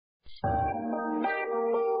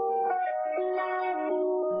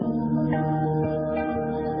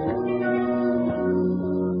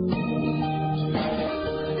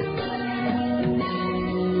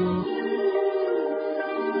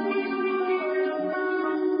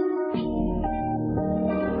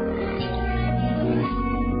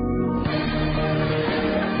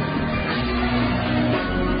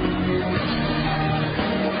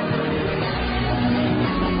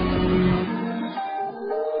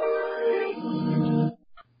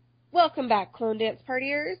Welcome back, Clone Dance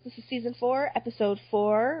Partiers. This is Season 4, Episode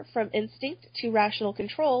 4, From Instinct to Rational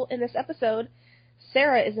Control. In this episode,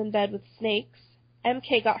 Sarah is in bed with snakes,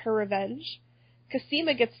 MK got her revenge,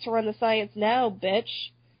 Cosima gets to run the science now, bitch,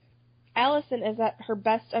 Allison is at her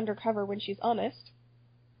best undercover when she's honest,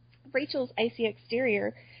 Rachel's icy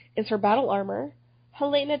exterior is her battle armor,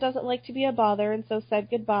 Helena doesn't like to be a bother and so said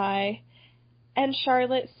goodbye, and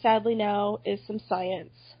Charlotte, sadly now, is some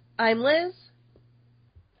science. I'm Liz.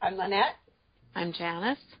 I'm Lynette. I'm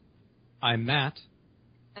Janice. I'm Matt.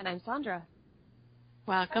 And I'm Sandra.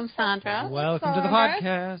 Welcome, Sandra. Welcome to the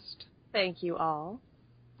podcast. Thank you all.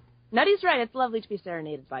 Nutty's right. It's lovely to be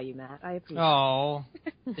serenaded by you, Matt. I appreciate it. Oh,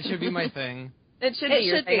 it should be my thing. It should be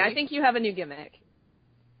your thing. I think you have a new gimmick.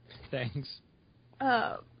 Thanks.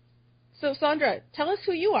 So, Sandra, tell us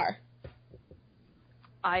who you are.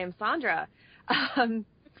 I am Sandra. Done.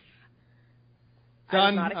 I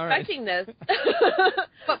was not expecting this.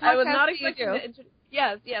 What I was not podcast do you expecting do?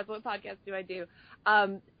 Yes, what podcast do I do?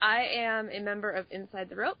 I am a member of Inside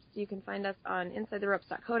the Ropes. You can find us on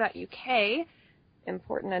insidetheropes.co.uk.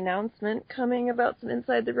 Important announcement coming about some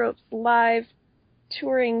Inside the Ropes live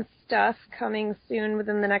touring stuff coming soon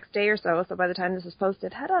within the next day or so. So by the time this is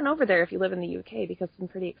posted, head on over there if you live in the UK, because some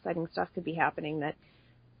pretty exciting stuff could be happening that,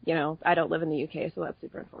 I don't live in the UK, so that's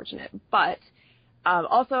super unfortunate. But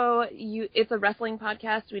also, it's a wrestling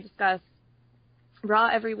podcast. We discuss Raw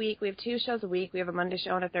every week. We have 2 shows a week. We have a Monday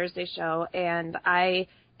show and a Thursday show. And I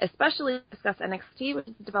especially discuss NXT, which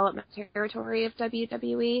is the development territory of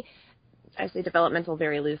WWE. I say developmental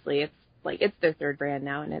very loosely. It's their 3rd brand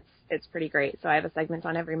now, and it's pretty great. So I have a segment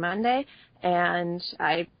on every Monday, and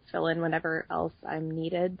I fill in whenever else I'm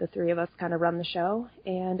needed. The 3 of us kind of run the show,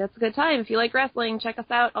 and it's a good time. If you like wrestling, check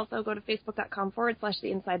us out. Also, go to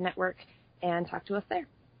facebook.com/The Inside Network and talk to us there.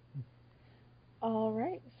 All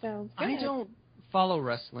right, sounds good. I don't follow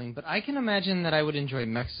wrestling, but I can imagine that I would enjoy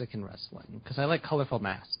Mexican wrestling, because I like colorful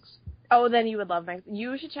masks. Oh, then you would love Mexico.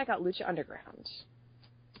 You should check out Lucha Underground.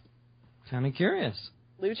 Kind of curious.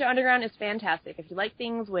 Lucha Underground is fantastic. If you like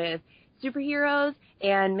things with superheroes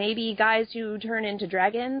and maybe guys who turn into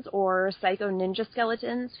dragons or psycho ninja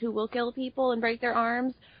skeletons who will kill people and break their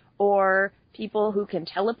arms, or people who can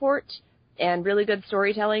teleport, and really good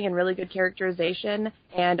storytelling and really good characterization,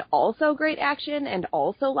 and also great action, and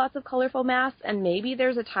also lots of colorful masks, and maybe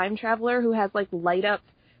there's a time traveler who has, light-up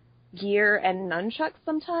gear and nunchucks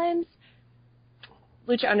sometimes.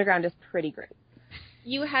 Lucha Underground is pretty great.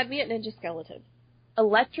 You had me at Ninja Skeleton.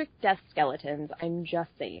 Electric Death Skeletons, I'm just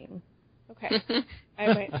saying. Okay.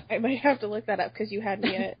 I might have to look that up, because you had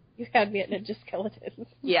me at Ninja Skeletons.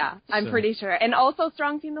 Yeah, I'm pretty sure. And also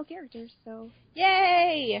strong female characters, so.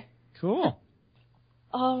 Yay! Cool.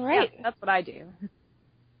 All right. Yeah, that's what I do.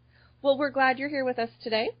 Well, we're glad you're here with us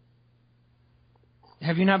today.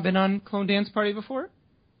 Have you not been on Clone Dance Party before?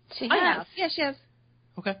 She has. Yeah, she has.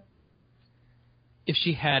 Okay. If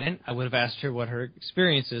she hadn't, I would have asked her what her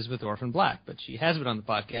experience is with Orphan Black, but she has been on the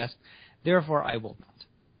podcast, therefore I will not.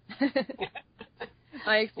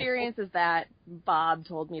 My experience is that Bob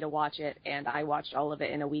told me to watch it, and I watched all of it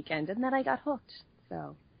in a weekend, and then I got hooked.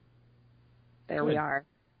 So, there we are.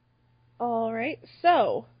 All right,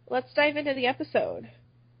 so let's dive into the episode.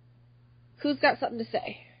 Who's got something to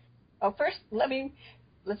say? Well, first,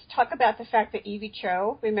 let's talk about the fact that Evie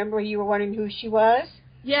Cho, remember you were wondering who she was?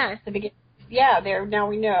 Yeah. The beginning. Yeah, now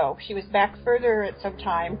we know. She was back further at some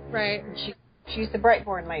time. Right. She's the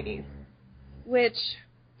Brightborn lady. Which,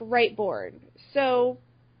 Brightborn. So,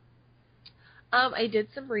 I did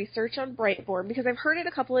some research on Brightborn, because I've heard it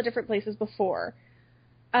a couple of different places before.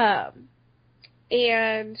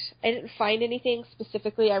 And I didn't find anything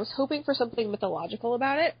specifically. I was hoping for something mythological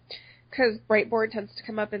about it, because Brightborn tends to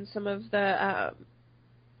come up in some of the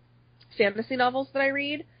fantasy novels that I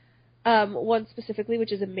read. One specifically,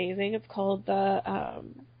 which is amazing. It's called the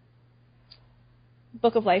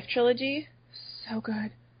Book of Life trilogy. So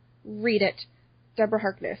good. Read it. Deborah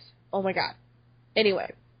Harkness. Oh my god.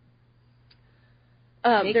 Anyway.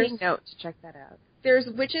 Making note to check that out. There's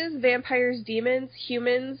witches, vampires, demons,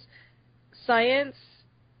 humans, science,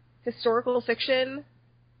 historical fiction.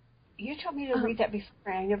 You told me to read that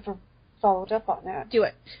before. I never followed up on that. Do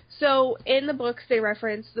it. So, in the books, they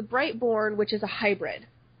reference the Brightborn, which is a hybrid.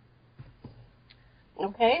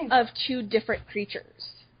 Okay. Of 2 different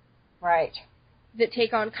creatures. Right. That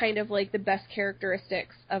take on kind of the best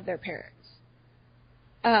characteristics of their parents.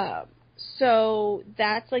 So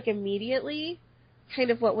that's immediately kind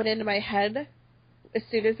of what went into my head as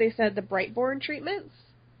soon as they said the Brightborn treatments.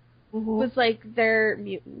 Mm-hmm. Was they're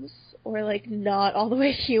mutants or not all the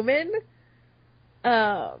way human.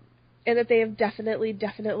 And that they have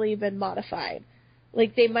definitely been modified.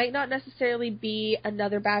 Like, they might not necessarily be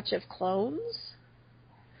another batch of clones,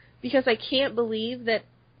 because I can't believe that.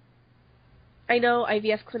 I know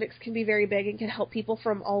IVF clinics can be very big and can help people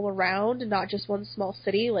from all around, not just one small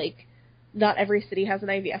city. Like, not every city has an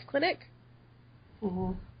IVF clinic.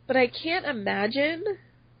 Mm-hmm. But I can't imagine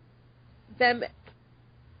them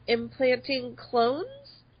implanting clones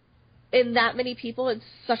in that many people in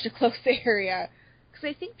such a close area. Because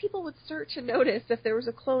I think people would start to notice if there was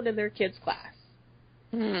a clone in their kid's class.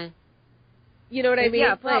 Hmm. You know what I mean?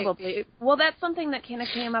 Yeah, probably. Well, that's something that kind of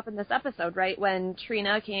came up in this episode, right? When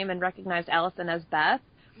Trina came and recognized Allison as Beth.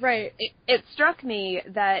 Right. It struck me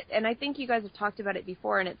that, and I think you guys have talked about it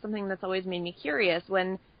before, and it's something that's always made me curious,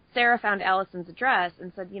 when Sarah found Allison's address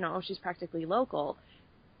and said, oh, she's practically local.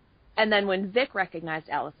 And then when Vic recognized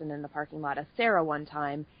Allison in the parking lot as Sarah one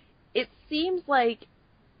time, it seems like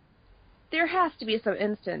there has to be some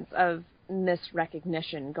instance of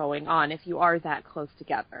misrecognition going on if you are that close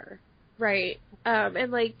together. Right.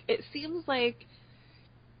 And, like, it seems like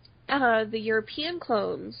the European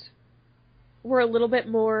clones were a little bit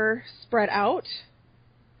more spread out.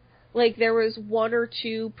 Like, there was 1 or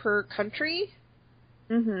 2 per country.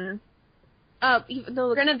 Mm-hmm. Even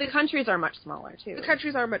though Granted, the countries are much smaller, too. the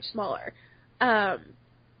countries are much smaller.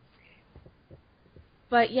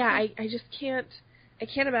 But, yeah, I just can't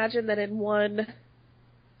imagine that in one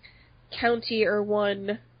county or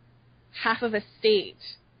one half of a state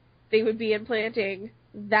they would be implanting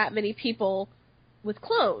that many people with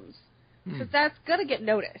clones. Because that's going to get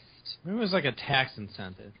noticed. Maybe it was like a tax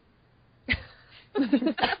incentive.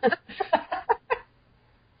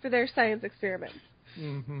 For their science experiments.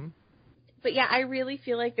 Mm-hmm. But yeah, I really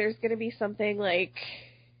feel like there's going to be something like,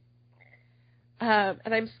 and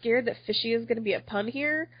I'm scared that fishy is going to be a pun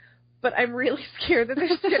here, but I'm really scared that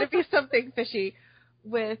there's going to be something fishy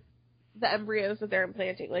with the embryos that they're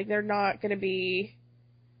implanting. Like, they're not going to be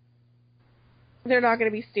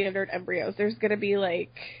standard embryos. There's going to be,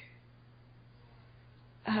 like,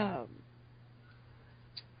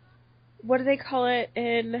 what do they call it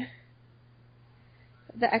in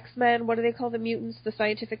the X-Men? What do they call the mutants? The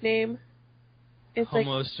scientific name? It's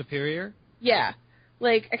Homo like, superior? yeah.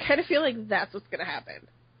 Like, I kind of feel like that's what's going to happen.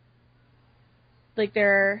 Like,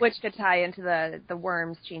 they're... Which could tie into the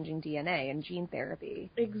worms changing DNA and gene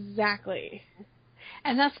therapy. Exactly.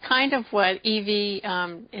 And that's kind of what Evie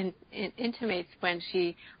intimates when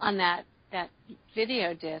she, on that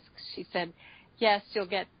video disc, she said, yes, you'll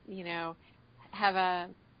get, have a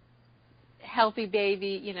healthy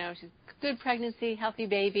baby, she's good pregnancy, healthy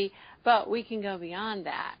baby, but we can go beyond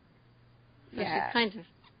that. So Yeah. she's kind of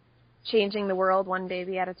Changing the world one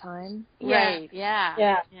baby at a time. right. Yeah.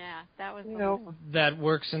 Yeah. Yeah. That was That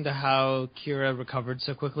works into how Kira recovered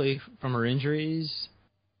so quickly from her injuries.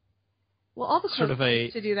 Well, all the Sort clones of a-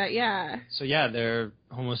 to do that, yeah. So yeah, they're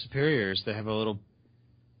Homo superiors. They have a little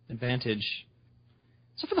advantage.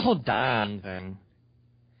 Except for the whole dying thing.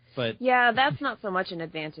 But Yeah, that's not so much an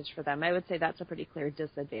advantage for them. I would say that's a pretty clear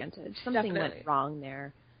disadvantage. Something Definitely. went wrong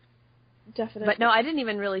there. Definitely. But no, I didn't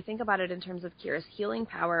even really think about it in terms of Kira's healing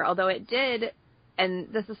power, although it did, and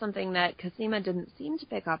this is something that Cosima didn't seem to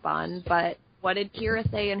pick up on, but what did Kira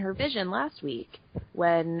say in her vision last week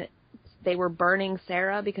when they were burning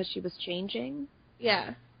Sarah because she was changing?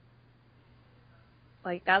 Yeah.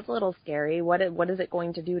 Like, that's a little scary. What is it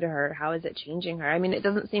going to do to her? How is it changing her? I mean, it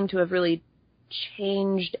doesn't seem to have really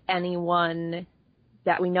changed anyone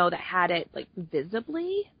that we know that had it, like,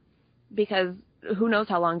 visibly, because who knows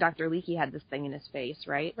how long Dr. Leakey had this thing in his face,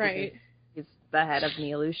 right? Right. Because he's the head of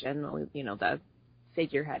Neolution, the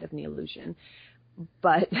figurehead of Neolution,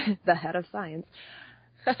 but the head of science,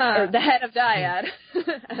 or the head of Dyad, as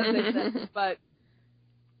they said. But,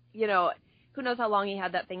 who knows how long he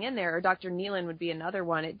had that thing in there, or Dr. Nealon would be another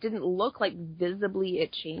one. It didn't look like visibly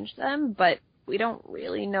it changed them, but we don't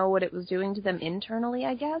really know what it was doing to them internally,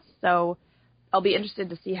 I guess. So I'll be interested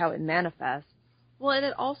to see how it manifests. Well, and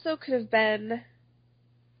it also could have been,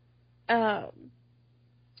 like,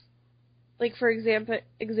 for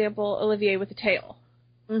example, Olivier with a tail.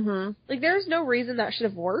 Mm-hmm. Like, there's no reason that should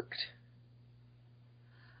have worked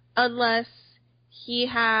unless he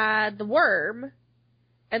had the worm,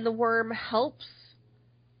 and the worm helps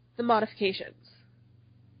the modifications.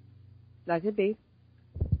 That could be.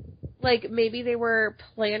 Like, maybe they were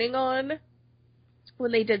planning on,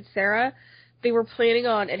 when they did Sarah, they were planning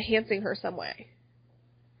on enhancing her some way.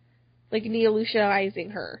 Like,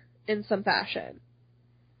 Neolutionizing her in some fashion.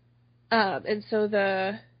 And so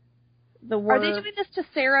the worm... Are they doing this to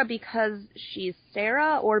Sarah because she's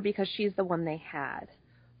Sarah, or because she's the one they had?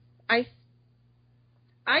 I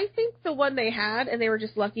think the one they had, and they were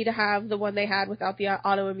just lucky to have the one they had without the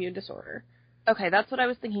autoimmune disorder. Okay, that's what I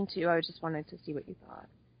was thinking too. I just wanted to see what you thought.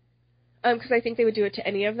 Because I think they would do it to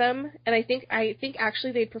any of them, and I think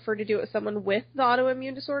actually they'd prefer to do it with someone with the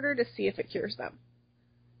autoimmune disorder to see if it cures them.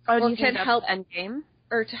 Oh, do Or you think can that's help Endgame?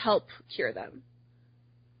 or to help cure them.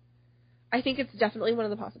 I think it's definitely one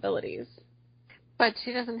of the possibilities. But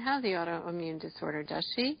she doesn't have the autoimmune disorder, does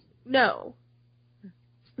she? No.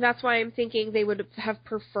 That's why I'm thinking they would have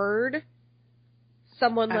preferred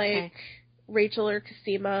someone like Rachel or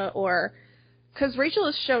Cosima, or because Rachel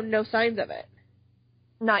has shown no signs of it.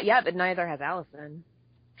 Not yet, but neither has Allison.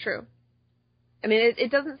 True. I mean,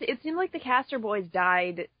 it doesn't. It seemed like the Castor boys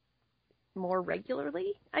died more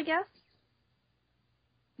regularly, I guess,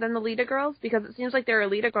 than the Lita girls, because it seems like there are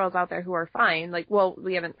Lita girls out there who are fine. Like, well,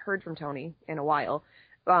 we haven't heard from Tony in a while,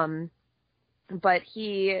 but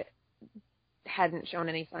he hadn't shown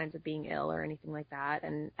any signs of being ill or anything like that.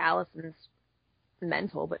 And Allison's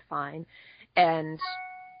mental but fine, and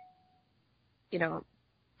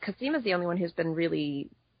Cosima's the only one who's been really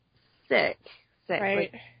sick,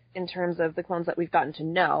 Right. like, in terms of the clones that we've gotten to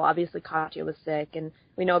know. Obviously, Katya was sick, and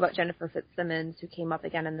we know about Jennifer Fitzsimmons, who came up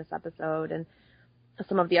again in this episode, and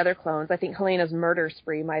some of the other clones. I think Helena's murder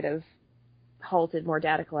spree might have halted more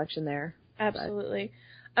data collection there. Absolutely.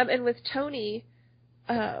 And with Tony,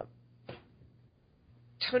 Tony's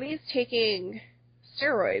taking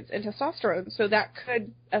steroids and testosterone, so that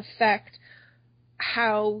could affect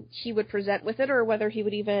how he would present with it or whether he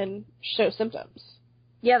would even show symptoms.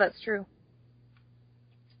 Yeah, that's true.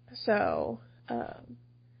 So, I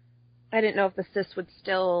didn't know if the cyst would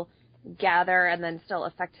still gather and then still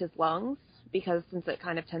affect his lungs, because since it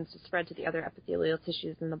kind of tends to spread to the other epithelial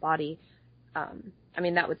tissues in the body, I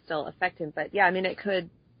mean, that would still affect him. But yeah, I mean, it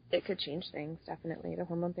could change things, definitely, the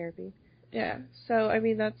hormone therapy. yeah. So, I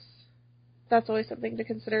mean, that's always something to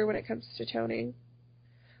consider when it comes to Tony.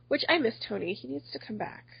 Which, I miss Tony. He needs to come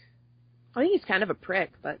back. I think he's kind of a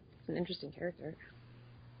prick, but he's an interesting character.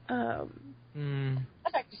 I'd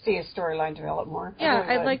like to see his storyline develop more. Yeah,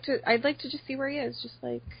 I'd I'd like to just see where he is. Just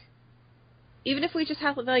like, even if we just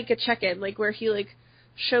have like a check-in, like where he like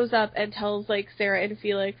shows up and tells like Sarah and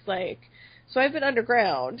Felix like, so I've been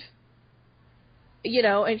underground,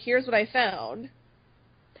 and here's what I found.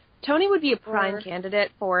 Tony would be a prime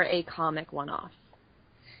candidate for a comic one-off.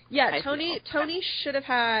 Yeah, Tony should have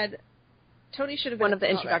been one of the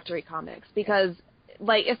introductory comics, because,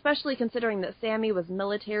 like, especially considering that Sammy was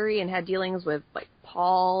military and had dealings with, like,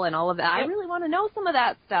 Paul and all of that. Yep. I really want to know some of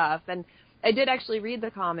that stuff. And I did actually read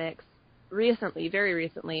the comics recently, very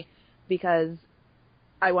recently, because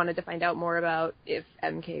I wanted to find out more about if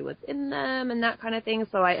MK was in them and that kind of thing.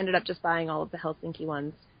 So I ended up just buying all of the Helsinki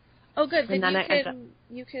ones. Oh, good. Then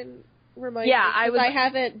you can remind me. I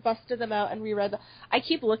haven't busted them out and reread them. I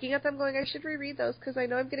keep looking at them going, I should reread those because I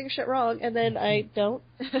know I'm getting shit wrong, and then I don't.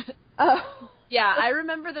 Oh. Yeah, I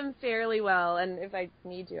remember them fairly well, and if I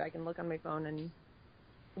need to, I can look on my phone and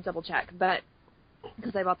double check, but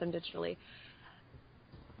because I bought them digitally.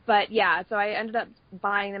 But yeah, so I ended up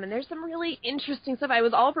buying them, and there's some really interesting stuff. I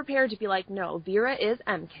was all prepared to be like, no, Vera is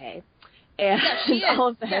MK. And yeah, she is. All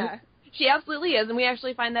of them. Yeah. She absolutely is, and we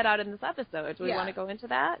actually find that out in this episode. Do we want to go into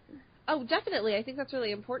that? Oh, definitely. I think that's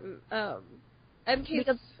really important.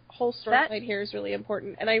 MK's whole storyline here is really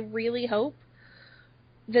important, and I really hope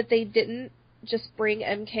that they didn't just bring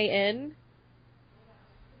MK in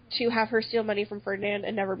to have her steal money from Ferdinand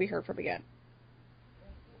and never be heard from again.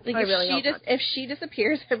 Like, if she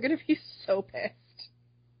disappears, I'm going to be so pissed.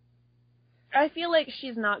 I feel like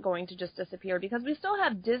she's not going to just disappear, because we still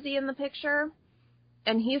have Dizzy in the picture,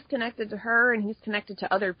 and he's connected to her, and he's connected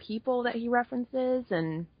to other people that he references,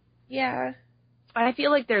 and yeah, I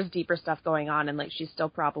feel like there's deeper stuff going on, and like she's still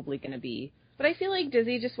probably going to be. But I feel like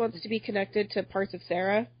Dizzy just wants to be connected to parts of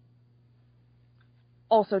Sarah.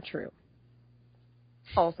 Also true.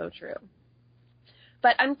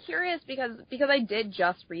 But I'm curious because I did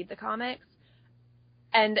just read the comics,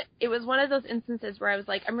 and it was one of those instances where I was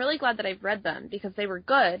like, I'm really glad that I've read them because they were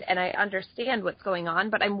good and I understand what's going on,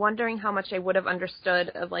 but I'm wondering how much I would have understood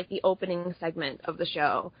of like the opening segment of the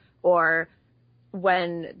show, or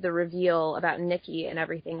when the reveal about Nikki and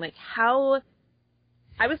everything, like how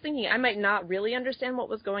I was thinking I might not really understand what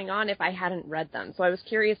was going on if I hadn't read them. So I was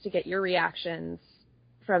curious to get your reactions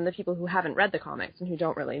from the people who haven't read the comics and who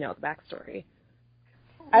don't really know the backstory.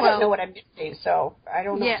 I don't know what I'm missing, so I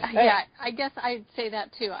don't know. Yeah, I guess I'd say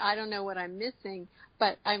that too. I don't know what I'm missing,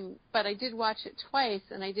 but I did watch it twice,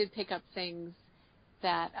 and I did pick up things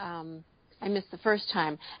that I missed the first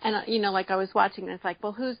time. And like I was watching, and it's like,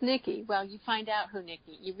 well, who's Nikki? Well, you find out who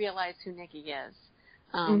Nikki. You realize who Nikki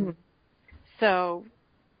is. So,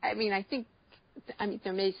 I mean,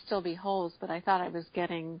 there may still be holes, but I thought I was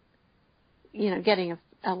getting getting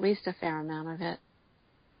at least a fair amount of it.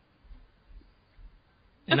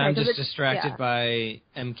 And Okay, I'm 'cause just it's- distracted yeah. by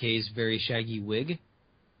MK's very shaggy wig.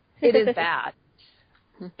 It is bad.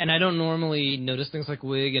 And I don't normally notice things like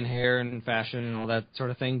wig and hair and fashion and all that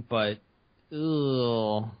sort of thing, but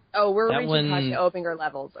ugh, Oh, we're That reaching one- Katya Obinger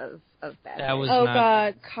levels of bad. That was Oh not-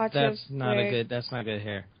 God, Katya's that's not wig. that's not good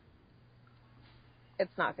hair.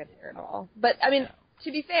 It's not good hair at all. But, I mean,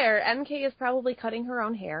 to be fair, MK is probably cutting her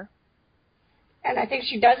own hair. And I think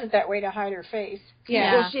she does it that way to hide her face.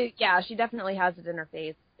 Yeah. Well, she definitely has it in her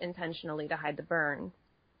face intentionally to hide the burn,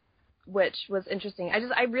 which was interesting.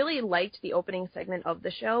 I really liked the opening segment of the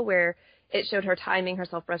show where it showed her timing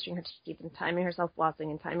herself brushing her teeth and timing herself flossing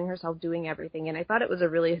and timing herself doing everything. And I thought it was a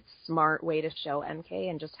really smart way to show MK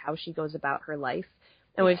and just how she goes about her life.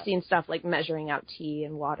 And we've seen stuff like measuring out tea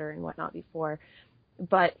and water and whatnot before.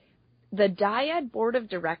 But the Dyad Board of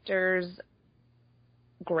Directors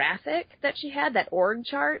graphic that she had, that org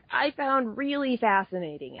chart, I found really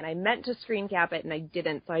fascinating, and I meant to screen cap it and I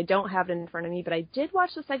didn't, so I don't have it in front of me, but I did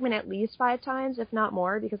watch the segment at least 5 times, if not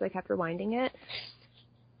more, because I kept rewinding it.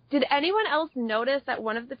 Did anyone else notice that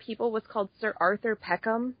one of the people was called Sir Arthur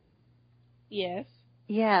Peckham? Yes.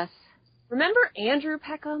 Yes. Remember Andrew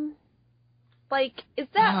Peckham? Like, is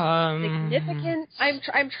that significant?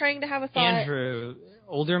 I'm trying to have a thought. Andrew,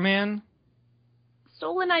 older man?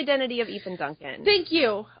 Stolen Identity of Ethan Duncan. Thank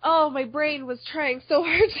you. Oh, my brain was trying so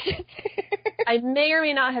hard to get there. I may or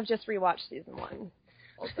may not have just rewatched season 1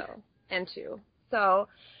 also, and 2. So,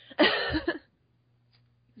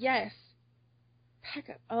 Yes.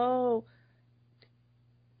 Peckham. Oh.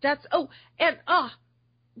 And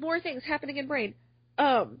more things happening in brain.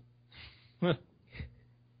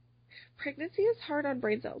 Pregnancy is hard on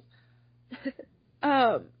brain cells.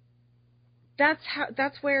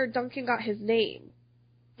 That's where Duncan got his name.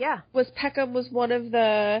 yeah. Peckham was in one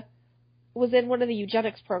of the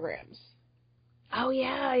eugenics programs. Oh,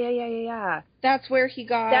 yeah. That's where he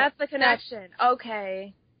got. That's the connection.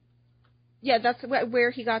 Okay. Yeah, that's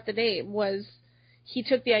where he got the name. Was he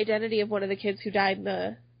took the identity of one of the kids who died in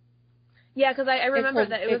the. Yeah, because I remember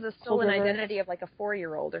Cold- that it was a stolen Cold River. identity of like a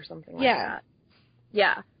 4-year-old or something like Yeah. that.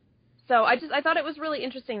 Yeah. So I thought it was really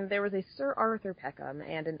interesting. There was a Sir Arthur Peckham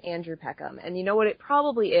and an Andrew Peckham, and you know what it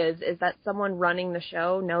probably is that someone running the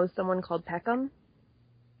show knows someone called Peckham,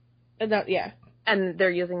 And that, yeah. and they're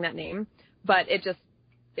using that name. But it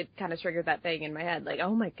kind of triggered that thing in my head, like,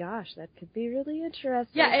 oh my gosh, that could be really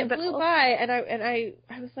interesting. Yeah, it But blew also- by, and I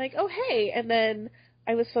was like, oh hey, and then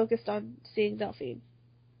I was focused on seeing Delphine.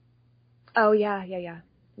 Oh yeah.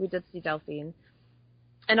 We did see Delphine,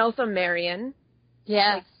 and also Marion.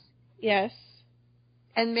 Yes. Yes.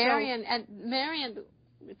 And Marion,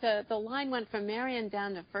 the line went from Marion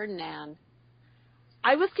down to Ferdinand.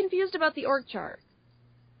 I was confused about the org chart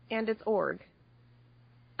and its org.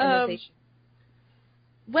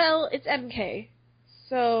 Well, it's MK,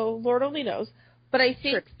 so Lord only knows. But I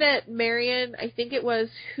think that Marion, it was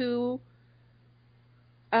who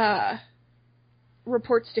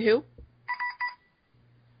reports to who.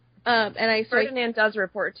 Ferdinand does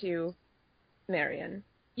report to Marion.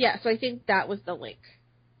 Yeah, so I think that was the link.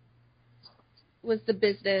 Was the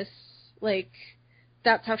business, like,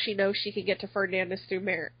 that's how she knows she can get to Ferdinand is through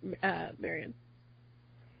Marion.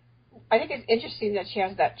 I think it's interesting that she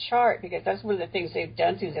has that chart because that's one of the things they've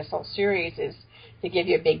done through this whole series is they give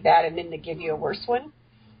you a big bad and then they give you a worse one.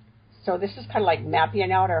 So this is kind of like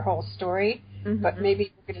mapping out our whole story, but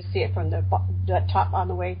maybe we're going to see it from the top on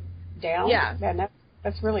the way down. Yeah. And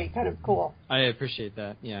that's really kind of cool. I appreciate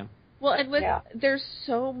that, yeah. Well, and there's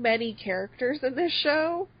so many characters in this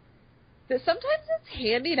show that sometimes it's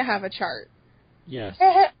handy to have a chart. Yes.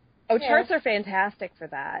 Charts are fantastic for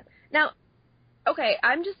that. Now, okay,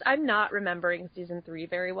 I'm not remembering season 3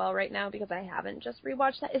 very well right now because I haven't just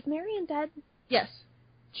rewatched that. Is Marion dead? Yes.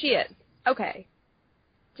 She is. Okay.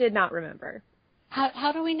 Did not remember.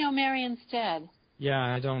 How do we know Marion's dead? Yeah,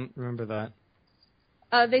 I don't remember that.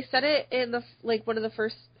 They said it in one of the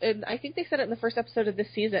first, and I think they said it in the first episode of this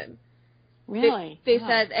season. Really? They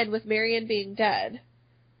said, and with Marion being dead,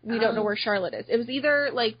 we don't know where Charlotte is. It was either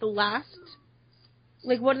one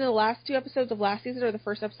of the last 2 episodes of last season or the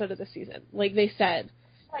first episode of this season. Like they said.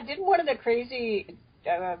 Didn't one of the crazy,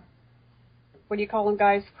 what do you call them,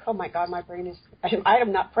 guys? Oh my God, my brain is,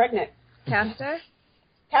 I'm not pregnant. Castor?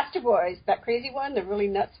 Castor Boys, that crazy one, the really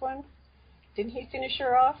nuts one. Didn't he finish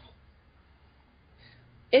her off?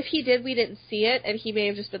 If he did, we didn't see it, and he may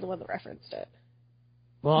have just been the one that referenced it.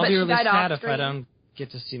 Well, I'll But be she really died sad off if I don't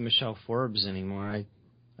get to see Michelle Forbes anymore.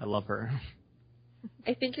 I love her.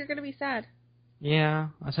 I think you're going to be sad. Yeah,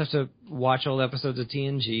 I just have to watch old episodes of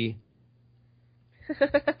TNG.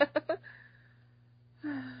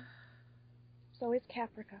 Where's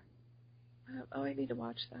Caprica? I need to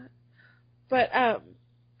watch that. But,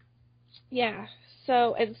 yeah.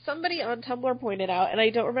 So, and somebody on Tumblr pointed out, and I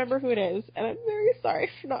don't remember who it is, and I'm very sorry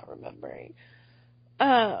for not remembering,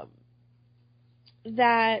 that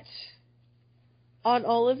on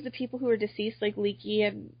all of the people who are deceased, like Leaky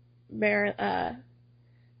and Marion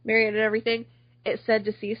and everything, it said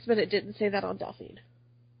deceased, but it didn't say that on Delphine.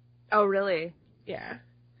 Oh, really? Yeah.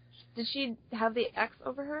 Did she have the X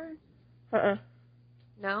over her?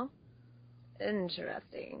 No?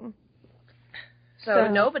 Interesting. So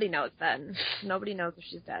nobody knows then. Nobody knows if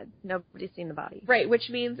she's dead. Nobody's seen the body. Right, which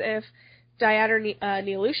means if Dyad or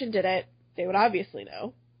Neolution did it, they would obviously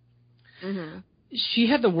know. Mm-hmm. She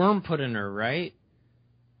had the worm put in her, right?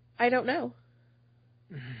 I don't know.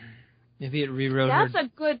 Maybe it rewrote her. That's a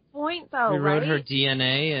good point, though, Rewrote right? her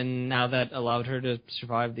DNA, and now that allowed her to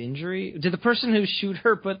survive the injury. Did the person who shoot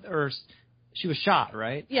her she was shot,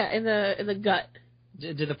 right? Yeah, in the gut.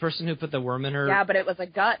 Did the person who put the worm in her? Yeah, but it was a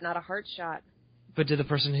gut, not a heart shot. But did the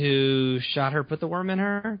person who shot her put the worm in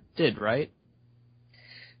her? Did, right?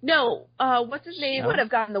 No, what's his name? She would have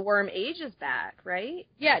gotten the worm ages back, right?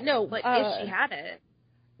 Yeah, no, Like, if she had it.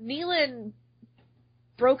 Neelan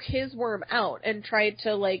broke his worm out and tried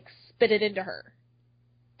to, like, spit it into her.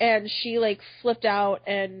 And she, like, flipped out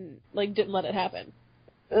and, like, didn't let it happen.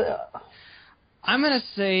 Ugh. I'm going to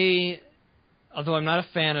say, although I'm not a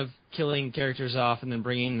fan of killing characters off and then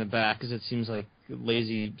bringing them back because it seems like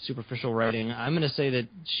lazy, superficial writing, I'm going to say that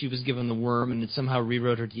she was given the worm and it somehow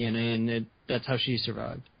rewrote her DNA and that's how she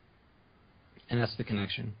survived. And that's the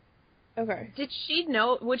connection. Okay. Did she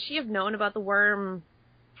know? Would she have known about the worm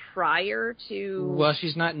prior to? Well,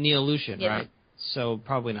 she's not Neolution, Yeah. right? So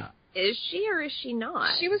probably not. Is she or is she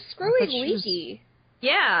not? She was screwing she was- Leaky.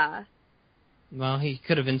 Yeah. Well, he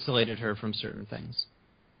could have insulated her from certain things.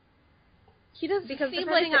 He doesn't Because seem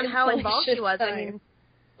depending like on how involved she was, I time. mean,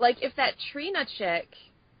 like if that Trina chick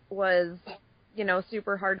was, you know,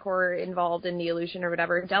 super hardcore involved in Neolution or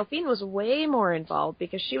whatever, Delphine was way more involved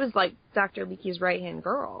because she was like Dr. Leaky's right-hand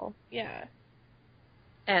girl Yeah.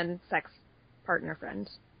 and sex partner friend.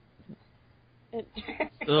 And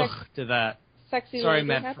Ugh, to that. sexy Sorry, lady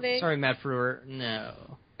Matt. happening. Sorry, Matt Frewer. No,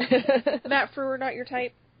 Matt Frewer, not your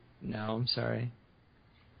type. no, I'm sorry.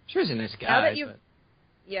 Sure, he's a nice Now guy. that you've- But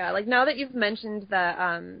Yeah, like now that you've mentioned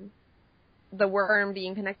the worm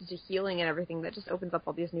being connected to healing and everything, that just opens up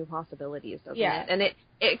all these new possibilities, doesn't Yeah. it? And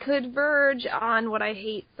it could verge on what I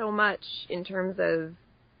hate so much in terms of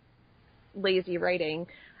lazy writing,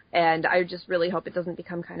 and I just really hope it doesn't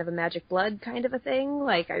become kind of a magic blood kind of a thing.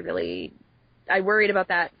 Like I worried about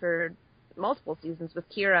that for multiple seasons with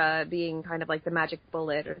Kira being kind of like the magic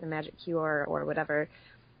bullet or the magic cure or whatever,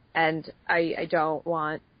 and I don't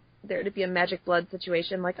want there to be a magic blood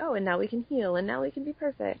situation like, oh, and now we can heal, and now we can be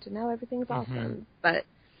perfect, and now everything's awesome. But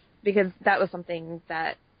because that was something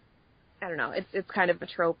that, I don't know, it's kind of a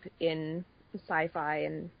trope in sci-fi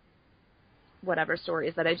and whatever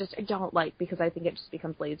stories that I don't like because I think it just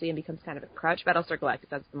becomes lazy and becomes kind of a crutch. Battlestar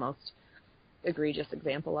Galactica's the most egregious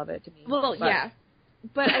example of it to me. Well, yeah.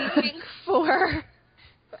 But I think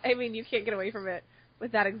I mean, you can't get away from it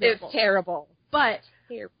with that example. It's terrible. But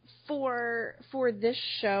Terrible. for this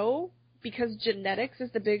show, because genetics is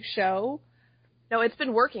the big show, No, it's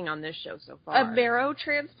been working on this show so far. a marrow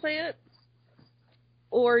transplant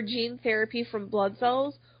or gene therapy from blood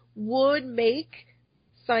cells would make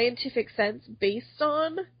scientific sense based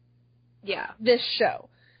on Yeah. this show.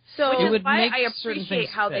 So Which It is would why make I certain appreciate things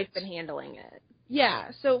how fit. they've been handling it.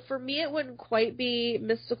 yeah, so for me it wouldn't quite be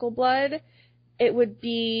mystical blood. It would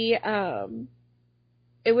be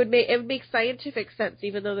it would make scientific sense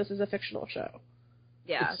even though this is a fictional show.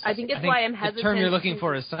 Yeah. I think it's why I'm hesitant. The term you're looking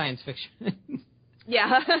for is science fiction.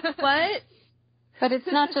 Yeah. What? But it's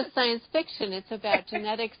not just science fiction. It's about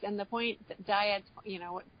genetics and the point that diet's,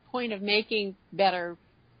 point of making better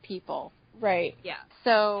people. Right. Yeah.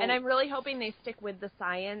 So, And I'm really hoping they stick with the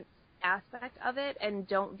science aspect of it and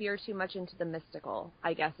don't veer too much into the mystical,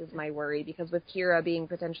 I guess is my worry, because with Kira being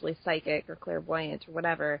potentially psychic or clairvoyant or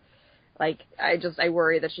whatever, like, I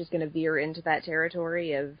worry that she's going to veer into that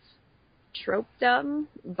territory of trope-dumb,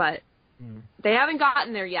 but they haven't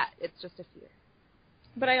gotten there yet. It's just a fear.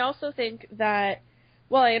 But I also think that,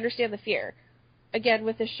 well, I understand the fear. Again,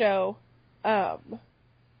 with the show,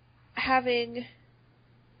 having,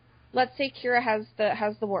 let's say Kira has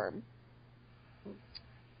the worm,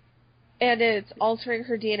 and it's altering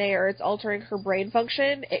her DNA or it's altering her brain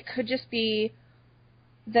function, it could just be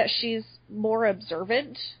that she's more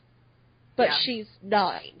observant, but Yeah. she's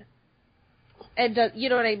 9. And you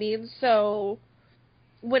know what I mean? So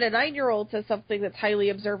when a 9-year-old says something that's highly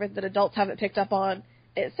observant that adults haven't picked up on,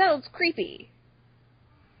 it sounds creepy.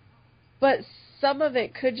 but some of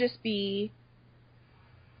it could just be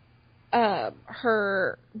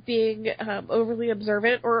her being overly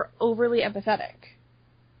observant or overly empathetic.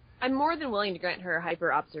 I'm more than willing to grant her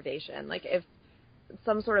hyper observation. Like, if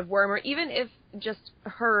some sort of worm, or even if just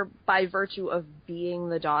her, by virtue of being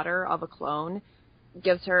the daughter of a clone,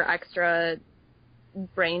 gives her extra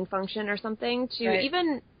brain function or something to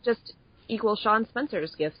even just equal Sean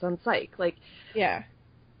Spencer's gifts on Psych. Like, yeah,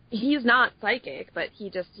 he's not psychic, but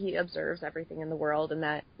he observes everything in the world, and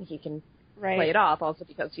that he can play it off, also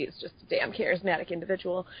because he's just a damn charismatic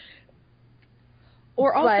individual.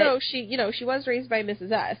 Or also, she was raised by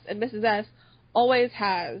Mrs. S, and Mrs. S always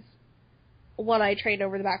has one eye trained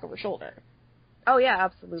over the back of her shoulder. Oh, yeah,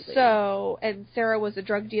 absolutely. So, and Sarah was a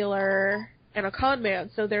drug dealer and a con man,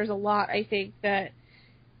 so there's a lot, I think, that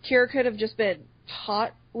Kira could have just been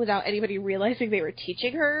taught without anybody realizing they were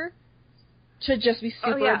teaching her to just be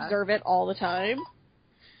super observant all the time.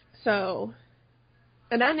 So...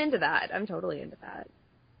 And I'm into that. I'm totally into that.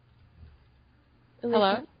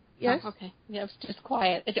 Hello? Yes? Oh, okay. Yeah, it was just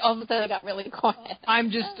quiet. All of a sudden it got really quiet.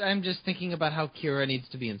 I'm just thinking about how Kira needs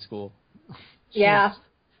to be in school. Yeah,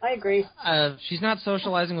 I agree. She's not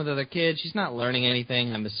socializing with other kids. She's not learning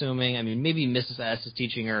anything, I'm assuming. I mean, maybe Mrs. S is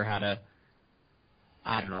teaching her how to,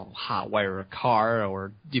 I don't know, hotwire a car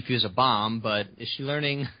or defuse a bomb, but is she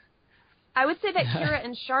learning? I would say that Kira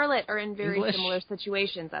and Charlotte are in very English? similar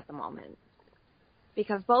situations at the moment.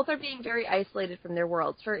 Because both are being very isolated from their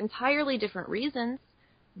worlds for entirely different reasons,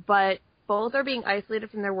 but both are being isolated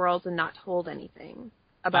from their worlds and not told anything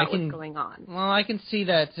about what's going on. Well, I can see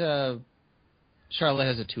that Charlotte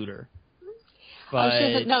has a tutor. But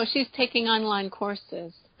she's taking online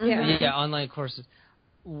courses. Yeah, online courses.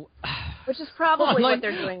 Which is probably what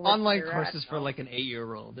they're doing with online Kira, courses for like an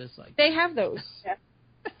 8-year-old. It's like they have those.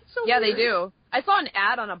 Yeah, they do. I saw an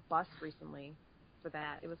ad on a bus recently for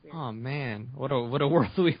that. It was weird. Oh man, what a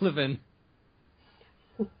world we live in.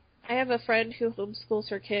 I have a friend who homeschools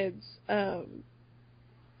her kids,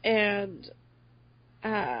 and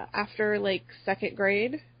after like 2nd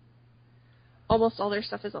grade, almost all their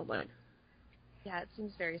stuff is online. Yeah, it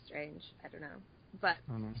seems very strange. I don't know, but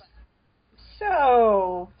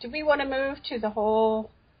so do we want to move to the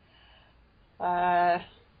whole? What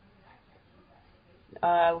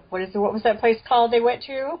was that place called they went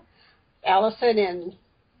to? Allison and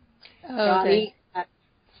Donnie,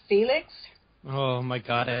 Felix. Oh my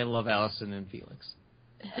God, I love Allison and Felix.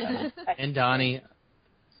 And Donnie.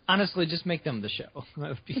 Honestly, just make them the show. That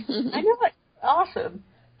would be I know it. Awesome.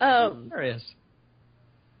 hilarious.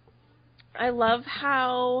 I love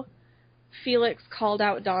how Felix called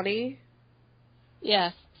out Donnie.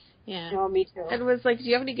 Yes. Yeah. Oh, me too. And was like, "Do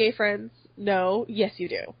you have any gay friends?" No. Yes, you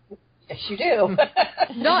do. Yes, you do.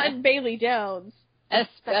 Not in Bailey Downs.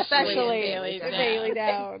 Especially in Bailey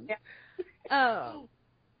Downs. Oh.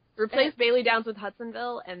 Replace Bailey Downs with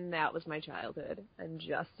Hudsonville, and that was my childhood. I'm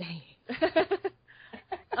just saying.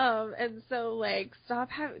 And so like, stop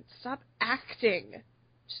acting.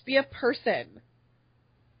 Just be a person.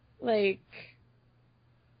 Like,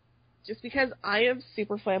 just because I am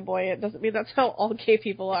super flamboyant doesn't mean that's how all gay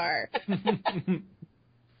people are.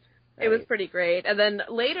 It was pretty great. And then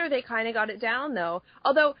later they kind of got it down, though.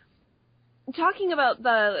 Although, talking about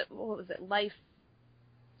what was it, life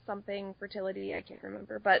something, fertility, I can't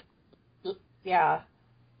remember, but... Yeah.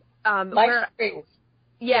 Life Springs.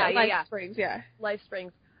 Yeah. Life Springs, yeah. Life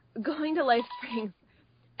Springs. Going to Life Springs,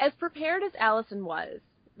 as prepared as Allison was,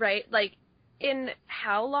 right? Like, in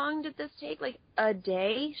how long did this take? Like, a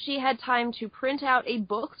day? She had time to print out a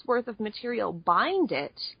book's worth of material, bind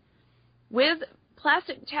it with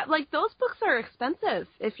plastic like, those books are expensive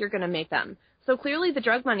if you're going to make them. So clearly the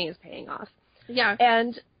drug money is paying off. Yeah.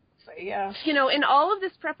 And, yeah, you know, in all of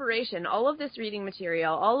this preparation, all of this reading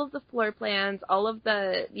material, all of the floor plans, all of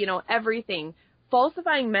the, everything,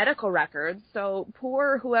 falsifying medical records. So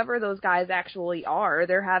poor whoever those guys actually are,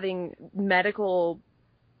 they're having medical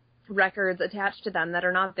records attached to them that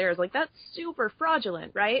are not theirs. Like, that's super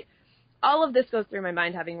fraudulent, right? All of this goes through my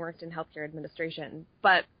mind having worked in healthcare administration.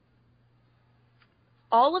 But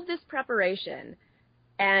all of this preparation,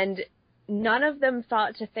 and none of them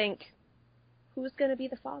thought to think, who's going to be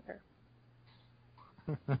the father?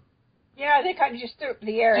 Yeah, they kind of just threw it in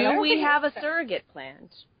the air. Do we have a surrogate planned?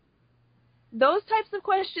 Those types of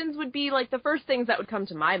questions would be, like, the first things that would come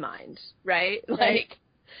to my mind, right?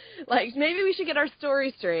 Like maybe we should get our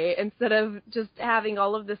story straight instead of just having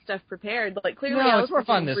all of this stuff prepared. Like, clearly, no, it's more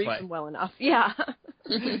fun this way. Well enough. Yeah.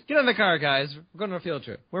 Get in the car, guys. We're going on a field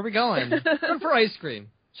trip. Where are we going? Going for ice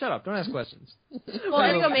cream. Shut up. Don't ask questions. Well,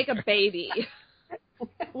 we're going to go make a baby.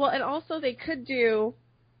 Well, and also they could do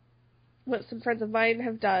what some friends of mine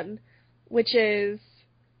have done, which is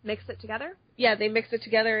Mix it together? yeah, they mix it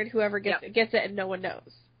together and whoever gets it and no one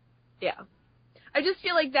knows. Yeah. I just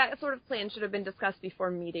feel like that sort of plan should have been discussed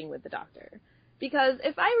before meeting with the doctor. Because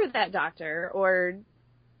if I were that doctor, or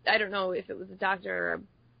I don't know if it was a doctor or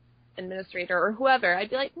administrator or whoever, I'd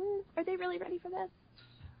be like, are they really ready for this?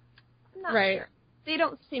 I'm not sure. They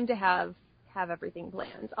don't seem to have everything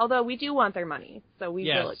planned. Although we do want their money, so we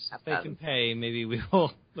will accept them. Yes, they can pay. Maybe we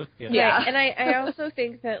will look at it. Yeah, and I also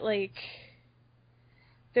think that, like,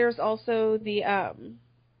 there's also the,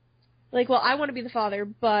 like, well, I want to be the father,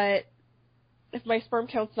 but if my sperm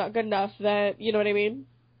count's not good enough, that, you know what I mean?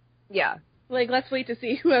 Yeah. Like, let's wait to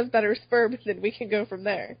see who has better sperm, and then we can go from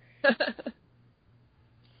there.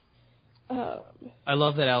 I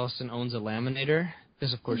love that Allison owns a laminator,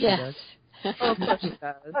 because of course she does. Oh, of course she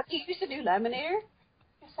does. But you used to do laminator?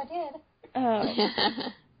 Yes, I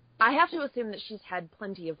did. I have to assume that she's had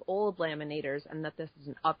plenty of old laminators and that this is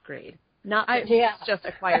an upgrade. Not that she's just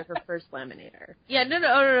acquired her first laminator. Yeah,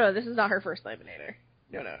 no. This is not her first laminator.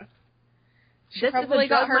 No. She This probably is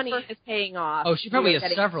got her money is paying off. Oh, she probably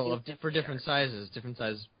has several for different sizes, different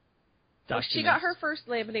size documents. She got her first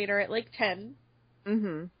laminator at like 10.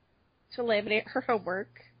 Mm-hmm. To laminate her homework.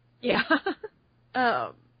 Yeah.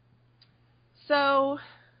 So.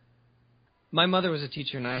 My mother was a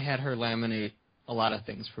teacher, and I had her laminate a lot of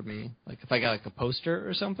things for me. Like if I got like a poster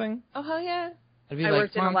or something. Oh hell yeah! I'd be I like,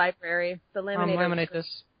 worked in a library. The laminator. Laminate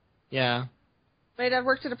this. Yeah. My dad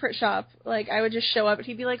worked at a print shop. Like, I would just show up, and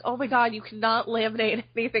he'd be like, oh my god, you cannot laminate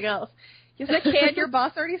anything else. Yes, I can. Your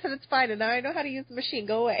boss already said it's fine, and now I know how to use the machine.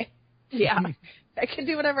 Go away. Yeah. I can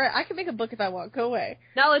do whatever. I can make a book if I want. Go away.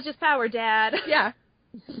 Knowledge is power, Dad. Yeah.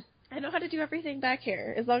 I know how to do everything back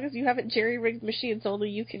here. As long as you haven't jerry-rigged machines, so only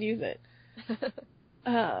you can use it.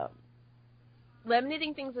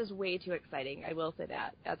 Laminating things is way too exciting. I will say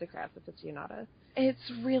that, as a craft aficionada.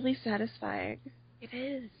 It's really satisfying. It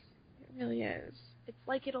is. It really is. It's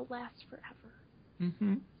like it'll last forever.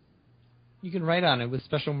 Mm-hmm. You can write on it with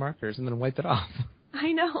special markers and then wipe it off.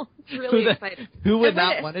 I know. It's really exciting. Who would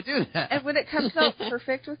not want to do that? And when it comes out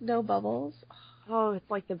perfect with no bubbles. Oh, it's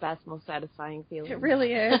like the best, most satisfying feeling. It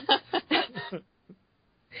really is.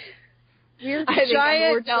 We're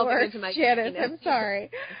giant dorks, Janice. I'm sorry.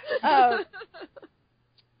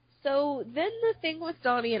 So then the thing with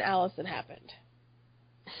Donnie and Allison happened.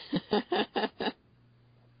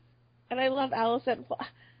 And I love Allison.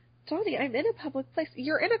 Donnie, I'm in a public place.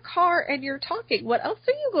 You're in a car and you're talking. What else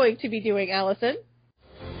are you going to be doing, Allison?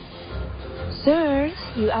 Sir,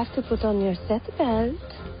 you have to put on your seatbelt.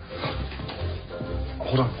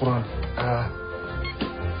 Hold on.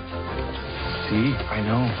 See, I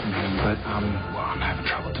know, ma'am, but, well, I'm having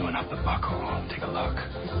trouble doing up the buckle. Take a look.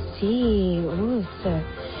 Si, sir.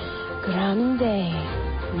 Grande.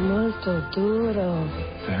 Molto duro.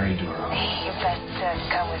 Very duro. You better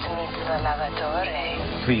come with me to the lavatory.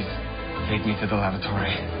 Please, take me to the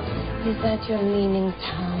lavatory. Is that your leaning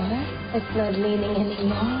tower? It's not leaning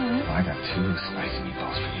anymore. Well, I got 2 spicy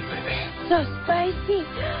meatballs for you, baby. So spicy.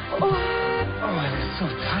 Oh, and it's so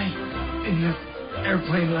tight in this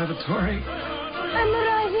airplane lavatory. I'm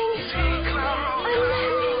arriving.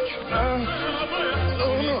 I'm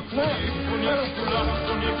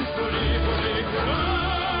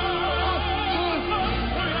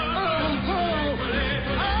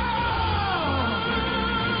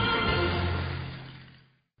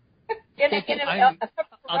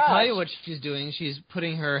I'll tell you what she's doing. She's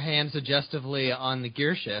putting her hand suggestively on the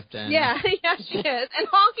gear shift. And yeah, she is. And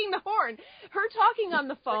honking the horn. Her talking on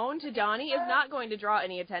the phone to Donnie is not going to draw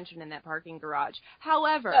any attention in that parking garage.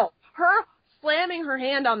 However, her slamming her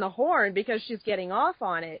hand on the horn because she's getting off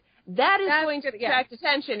on it, that's going to attract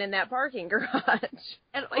attention in that parking garage.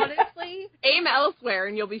 And honestly, aim elsewhere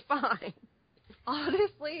and you'll be fine.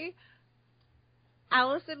 Honestly,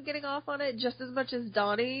 Allison getting off on it just as much as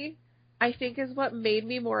Donnie, I think, is what made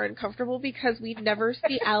me more uncomfortable, because we never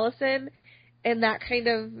see Allison in that kind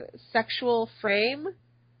of sexual frame.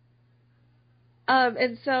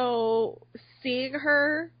 And so seeing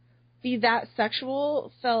her be that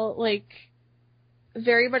sexual felt like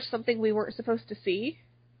very much something we weren't supposed to see.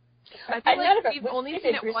 I feel like we've only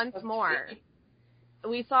seen it once more.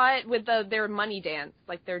 We saw it with their money dance,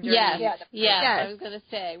 like their dirty. Yes. I was going to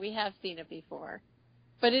say we have seen it before,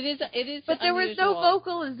 but it is. But there was no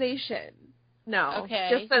vocalization. No. Okay.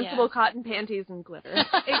 Just sensible cotton panties and glitter.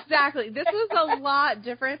 Exactly. This was a lot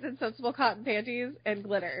different than sensible cotton panties and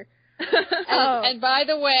glitter. And by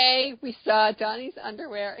the way, we saw Donnie's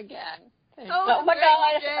underwear again. Oh my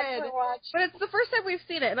God! But it's the first time we've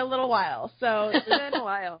seen it in a little while, so it's been a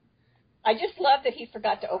while. I just love that he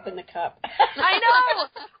forgot to open the cup. I know.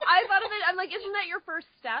 I thought of it. I'm like, isn't that your first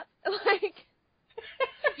step? Like,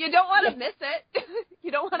 you don't want to miss it.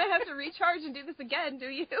 You don't want to have to recharge and do this again, do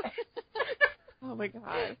you? Oh my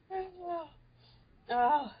god.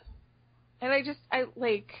 Oh. And I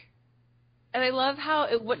love how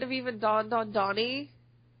it wouldn't have even dawned on Donnie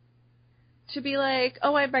to be like,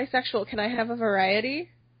 oh, I'm bisexual. Can I have a variety?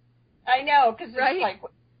 I know, because Right? it's like,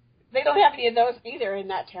 they don't have any of those either in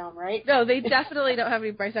that town, right? No, they definitely don't have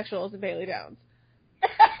any bisexuals in Bailey Downs.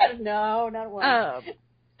 No, not one.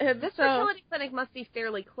 And This so, fertility clinic must be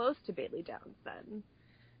fairly close to Bailey Downs then.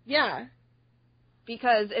 yeah.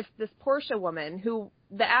 Because if this Portia woman, who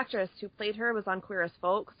the actress who played her was on Queer as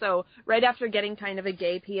Folk, so right after getting kind of a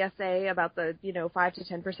gay PSA about the 5 to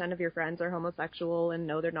 10% of your friends are homosexual and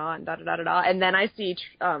no they're not and da-da-da-da-da, and then I see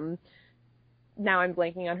now I'm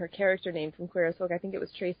blanking on her character name from Queer as Folk. I think it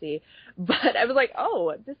was Tracy. But I was like,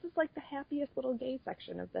 oh, this is like the happiest little gay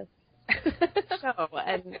section of this show.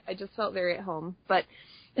 And I just felt very at home. But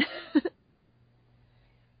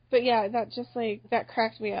But yeah, that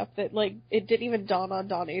cracked me up that, like, it didn't even dawn on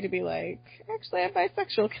Donnie to be like, actually, I'm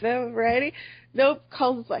bisexual. Can I have a variety? Nope.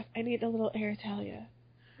 Calls his wife. I need a little Air Italia.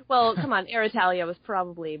 well, come on, Air Italia was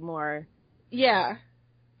probably more, Yeah.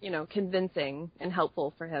 convincing and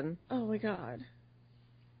helpful for him. Oh my god.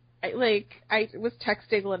 I was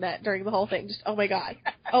texting Lynette during the whole thing, just, oh my god.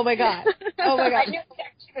 Oh my god. Oh my god. I knew exactly.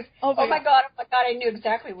 She was, Oh my god, I knew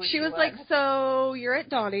exactly where She was like, so you're at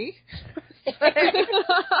Donnie.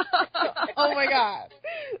 Oh my god.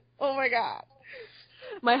 Oh my god.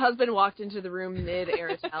 My husband walked into the room mid Air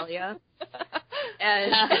Italia,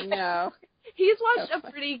 and No. he's watched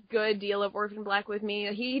a pretty good deal of Orphan Black with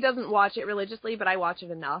me. He doesn't watch it religiously, but I watch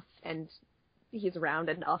it enough, and he's around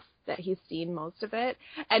enough that he's seen most of it.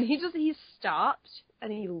 And he stopped,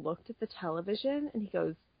 and he looked at the television, and he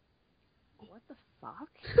goes, what the fuck?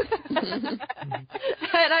 And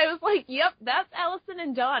I was like, yep, that's Allison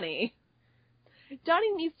and Donnie.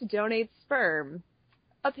 Donnie needs to donate sperm.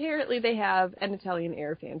 Apparently they have an Italian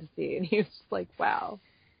air fantasy, and he was just like, wow.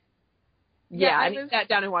 Yeah, and he sat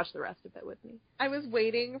down and watched the rest of it with me. I was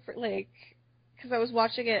waiting for, because I was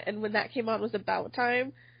watching it, and when that came on, it was about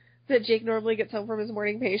time that Jake normally gets home from his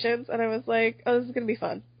morning patients, and I was like, oh, this is going to be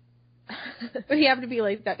fun. But he happened to be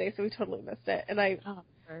late that day, so we totally missed it. And I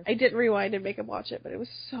didn't rewind and make him watch it, but it was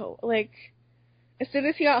so, as soon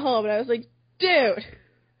as he got home, and I was like, dude!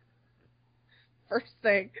 First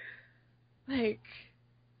thing,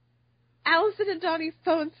 Allison and Donnie's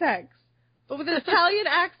phone sex, but with an Italian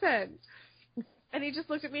accent. And he just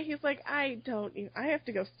looked at me, he's like, I have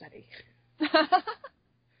to go study.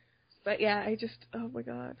 But yeah, oh my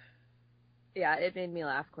god. Yeah, it made me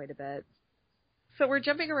laugh quite a bit. So we're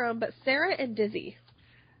jumping around, but Sarah and Dizzy.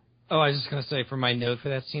 Oh, I was just going to say, for my note for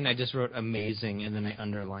that scene, I just wrote amazing, and then I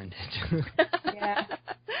underlined it. Yeah.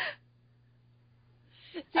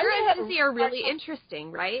 Sarah and Dizzy are really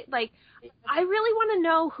interesting, right? I really want to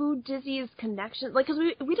know who Dizzy's connection, because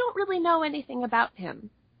we don't really know anything about him,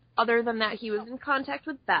 other than that he was in contact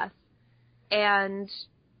with Beth, and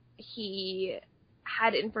he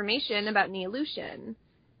had information about Neolution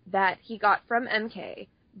that he got from MK,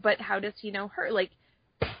 but how does he know her?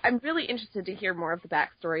 I'm really interested to hear more of the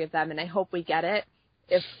backstory of them, and I hope we get it,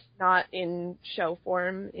 if not in show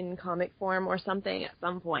form, in comic form or something at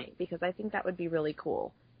some point, because I think that would be really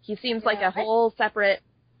cool. He seems like a whole separate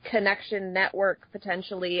connection network,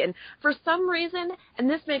 potentially, and for some reason, and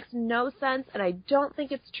this makes no sense, and I don't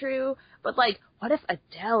think it's true, but what if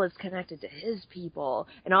Adele is connected to his people,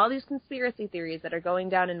 and all these conspiracy theories that are going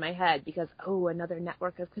down in my head, because, another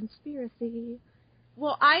network of conspiracy.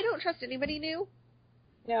 Well, I don't trust anybody new.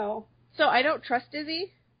 No. So I don't trust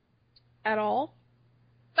Dizzy at all.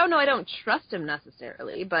 Oh, no, I don't trust him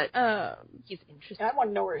necessarily, but he's interesting. I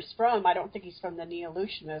want to know where he's from. I don't think he's from the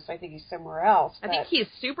Neolutionists. I think he's somewhere else. I think he's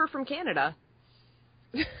super from Canada.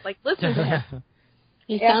 Listen to him.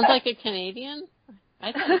 He sounds like a Canadian?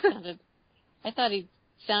 I thought he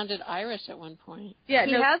sounded Irish at one point. Yeah,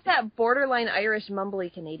 he has that borderline Irish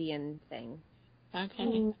mumbly Canadian thing.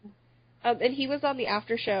 Okay. And he was on the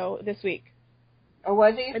after show this week. Oh,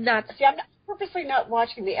 was he? And that's... See, I'm purposely not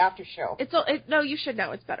watching the after show. No, you should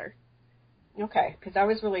know. It's better. Okay, because I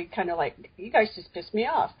was really kind of like, you guys just pissed me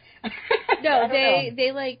off. No,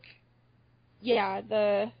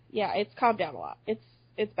 it's calmed down a lot. It's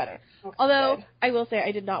better. Okay, Although, good. I will say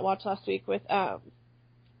I did not watch last week with,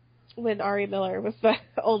 when Ari Miller was the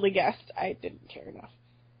only guest. I didn't care enough.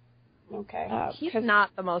 Okay. He's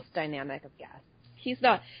not the most dynamic of guests. He's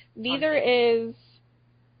not. Neither is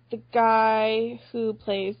the guy who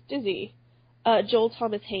plays Dizzy, Joel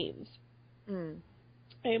Thomas Haynes.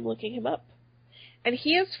 I am looking him up. And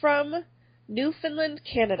he is from Newfoundland,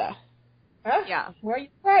 Canada. Huh? Yeah. Well, you're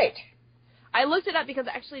right. I looked it up because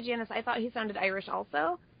actually, Janice, I thought he sounded Irish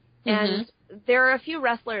also. Mm-hmm. And there are a few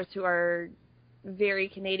wrestlers who are very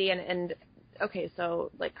Canadian. And, okay,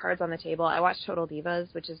 so, like, cards on the table. I watch Total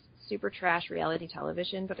Divas, which is super trash reality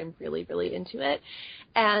television, but I'm really, really into it.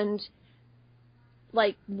 And,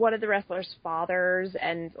 like, one of the wrestlers' fathers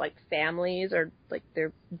and, like, families are, like,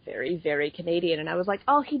 they're very, very Canadian. And I was like,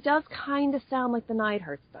 oh, he does kind of sound like the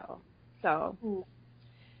Neidharts, though. So.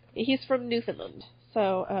 He's from Newfoundland.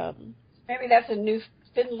 So, Maybe that's a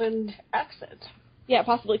Newfoundland accent. yeah,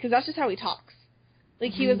 possibly, because that's just how he talks.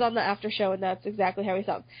 Like, he was on the after show, and that's exactly how he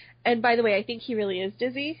sounds. And by the way, I think he really is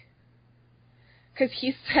dizzy. Because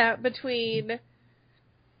he sat between,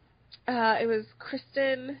 it was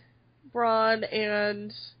Kristen, Braun,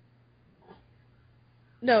 and,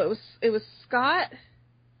 no, it was Scott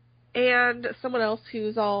and someone else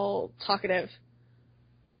who's all talkative.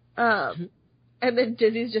 And then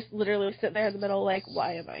Dizzy's just literally sitting there in the middle like,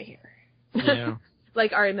 why am I here? Yeah.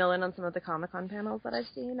 Like Ari Millen on some of the Comic-Con panels that I've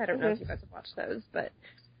seen. I don't know if you guys have watched those, but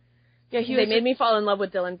Yeah, they made me fall in love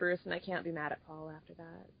with Dylan Bruce, and I can't be mad at Paul after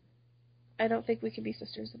that. I don't think we can be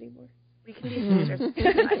sisters anymore. We can be sisters.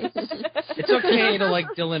 It's okay to like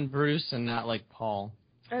Dylan Bruce and not like Paul.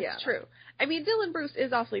 That's Yeah. true. I mean, Dylan Bruce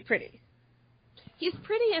is awfully pretty. He's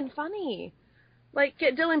pretty and funny. Like,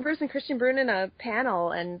 get Dylan Bruce and Christian Brune in a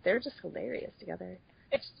panel, and they're just hilarious together.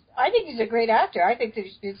 I think he's a great actor. I think that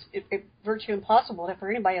it's virtually impossible for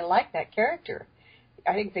anybody to like that character.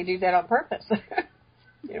 I think they do that on purpose.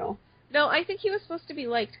 You know. No, I think he was supposed to be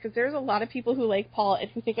liked, because there's a lot of people who like Paul and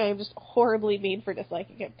who think I am just horribly mean for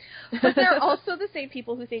disliking him. But they're also the same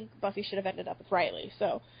people who think Buffy should have ended up with Riley.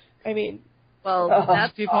 So, I mean, Well,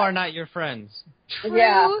 These people are not your friends. true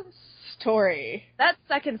Yeah. story. that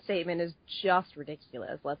second statement is just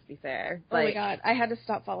ridiculous, let's be fair. Oh my Like, god, I had to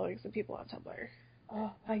stop following some people on Tumblr.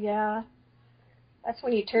 Oh, yeah. That's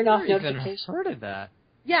when you turn off I've never even notifications. heard of that.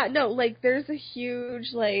 Yeah, no, like, there's a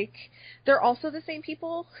huge, like, they're also the same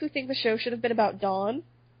people who think the show should have been about Dawn.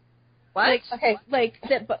 what? Like, Okay. like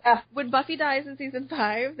that, Ah. when Buffy dies in season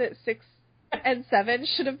 5, that 6 and 7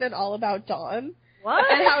 should have been all about Dawn. What?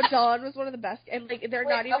 And how Dawn was one of the best, and, like, they're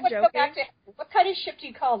not even let's go joking. back to, what kind of ship do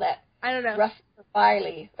you call that? I don't know. Rough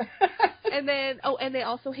Riley. And then, and they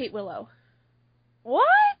also hate Willow. What?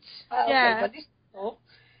 Yeah. But these people,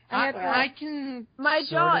 I can. My sort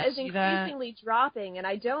jaw of is see that. increasingly dropping, and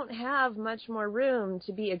I don't have much more room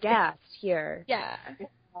to be aghast here. Yeah. I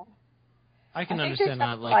can I think understand there's not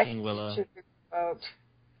something liking like Willow. should be about.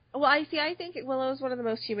 Well, I think Willow's one of the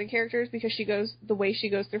most human characters because the way she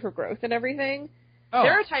goes through her growth and everything. Oh,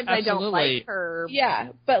 There are times I don't absolutely. like her. Yeah,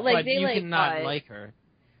 but, like, But they, you like, cannot like her.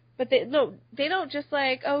 but they don't just,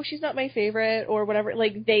 like, oh, she's not my favorite or whatever.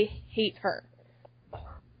 Like, they hate her.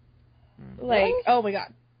 Like, oh my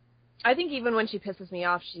god. I think even when she pisses me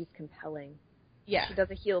off, she's compelling. Yeah. She does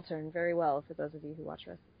a heel turn very well, for those of you who watch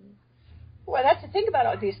wrestling. Well, that's the thing about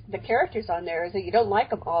all the characters on there is that you don't like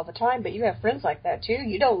them all the time, but you have friends like that too.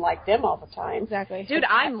 You don't like them all the time. Exactly. Dude,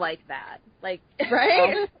 I'm like that. Like,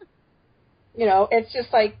 Right? You know, it's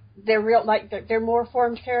just like they're more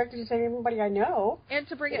formed characters than everybody I know. And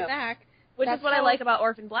to bring Yeah. it back, which that's is what I how- like about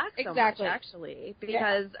Orphan Black so Exactly. much, actually.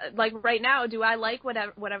 Because, like, right now, do I like what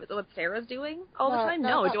Sarah's doing all the time?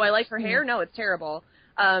 No. Do I like her hair? No, it's terrible.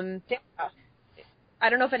 Yeah. I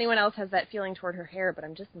don't know if anyone else has that feeling toward her hair, but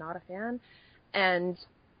I'm just not a fan. And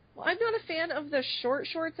well, I'm not a fan of the short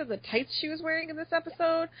shorts and the tights she was wearing in this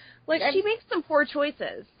episode. Like, she makes some poor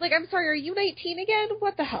choices. like, I'm sorry, are you 19 again?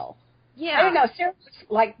 What the hell? Yeah. I don't know. Sarah looks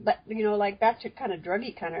like back to kind of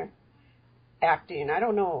druggy kind of acting. I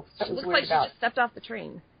don't know. She Something's looks weird like she about. just stepped off the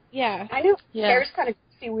train. Yeah. I know. Yeah. Hair's kind of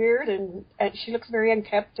weird, and she looks very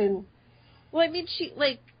unkempt. And Well, I mean, she,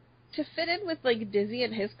 like, to fit in with, like, Dizzy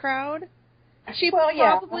and his crowd, she Well,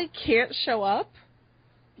 yeah. probably can't show up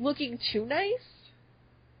looking too nice.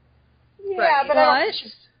 yeah, Right. but I don't think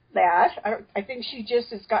she's that. I think she just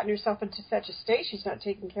has gotten herself into such a state she's not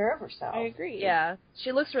taking care of herself. I agree. Yeah.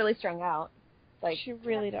 She looks really strung out. Like, She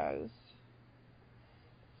really does.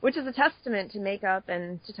 which is a testament to makeup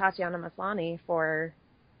and to Tatiana Maslany for,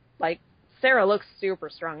 like, Sarah looks super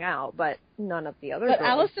strung out, but none of the other But girls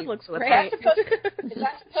Allison do looks with great. Is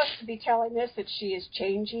that supposed to be telling us that she is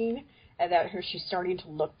changing and that she's starting to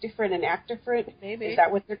look different and act different? Maybe. Is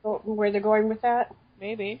that what where they're going with that?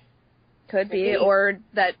 Maybe. Could be, Maybe. or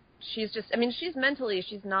that she's just, I mean, she's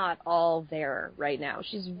not all there right now.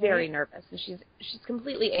 She's very nervous, and she's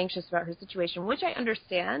completely anxious about her situation, which I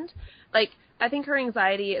understand. Like, I think her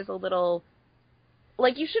anxiety is a little,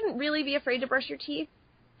 like, you shouldn't really be afraid to brush your teeth,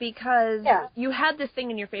 because you had this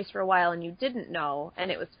thing in your face for a while and you didn't know,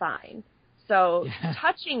 and it was fine. So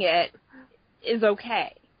touching it is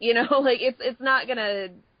okay. You know, like it's not gonna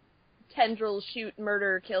tendril, shoot,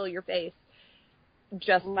 murder, kill your face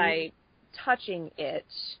just by touching it.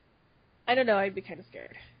 I don't know. I'd be kind of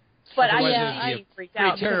scared. But I freaked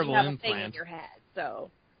out because you have implant. a thing in your head. So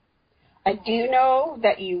I do know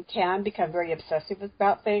that you can become very obsessive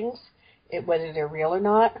about things, whether they're real or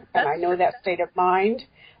not. And I know that state of mind.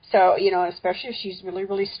 So, you know, especially if she's really,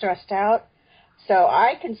 really stressed out. So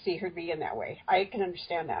I can see her being that way. I can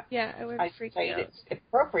understand that. Yeah, I would freak say out. It's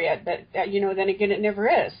appropriate, but, you know, then again, it never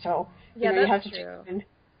is. So, you know, you have that's to true.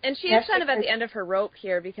 And she is kind of at the end of her rope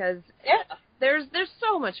here because there's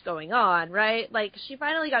so much going on, right? Like, she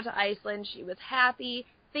finally got to Iceland. She was happy.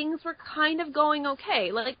 Things were kind of going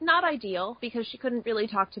okay. Like, not ideal because she couldn't really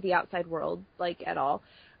talk to the outside world, like, at all.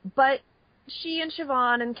 But she and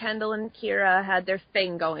Siobhan and Kendall and Kira had their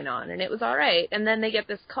thing going on, and it was all right. And then they get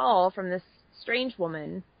this call from this strange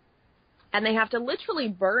woman, and they have to literally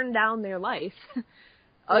burn down their life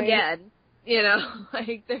again. You know,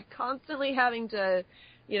 like, they're constantly having to,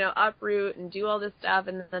 you know, uproot and do all this stuff,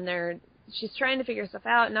 and then she's trying to figure stuff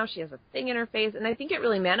out, and now she has a thing in her face, and I think it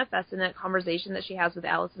really manifests in that conversation that she has with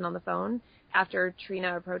Allison on the phone after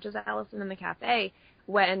Trina approaches Allison in the cafe,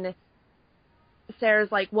 when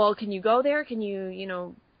Sarah's like, well, can you go there? Can you, you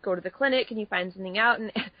know, go to the clinic? Can you find something out?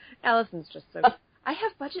 And Allison's just so, I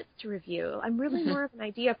have budgets to review. I'm really more of an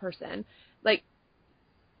idea person. Like,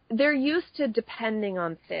 they're used to depending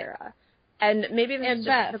on Sarah. And maybe this is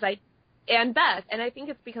just because and Beth. And I think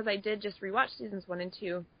it's because I did just rewatch seasons 1 and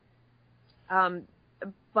 2.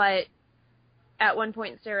 But at one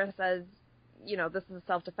point Sarah says, you know, this is a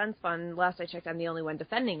self-defense fund. Last I checked, I'm the only one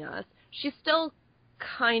defending us. She's still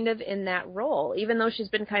kind of in that role. Even though she's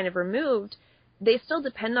been kind of removed, they still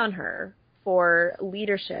depend on her for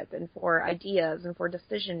leadership and for ideas and for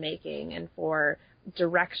decision-making and for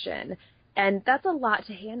direction. And that's a lot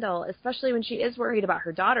to handle, especially when she is worried about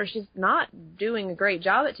her daughter. She's not doing a great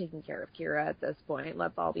job at taking care of Kira at this point,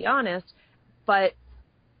 let's all be honest. But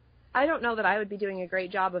I don't know that I would be doing a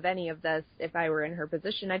great job of any of this if I were in her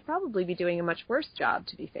position. I'd probably be doing a much worse job,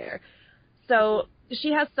 to be fair. So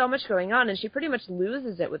she has so much going on, and she pretty much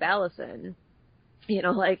loses it with Allison. You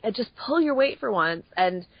know, like, just pull your weight for once.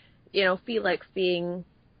 And, you know, Felix being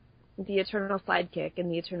the eternal sidekick and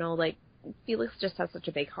the eternal, like, Felix just has such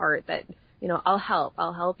a big heart that, you know, I'll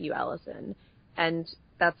help you, Allison. And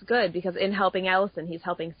that's good, because in helping Allison, he's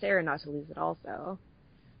helping Sarah not to lose it also.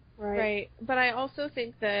 Right. But I also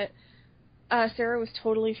think that Sarah was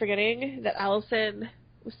totally forgetting that Allison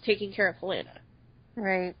was taking care of Helena.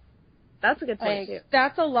 Right. That's a good point, too.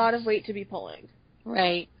 That's a lot of weight to be pulling.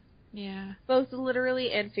 Right. Yeah. Both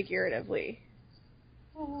literally and figuratively.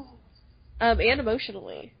 And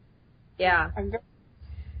emotionally. Yeah.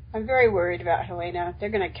 I'm very worried about Helena. They're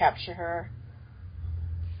going to capture her.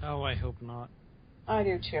 Oh, I hope not. I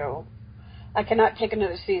do, too. I cannot take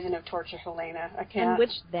another season of Torture Helena. I can't. And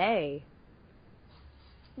which they?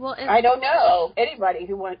 Well, I don't know. Everybody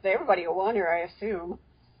will want her, I assume.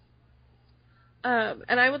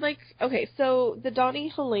 And I would like, okay, so the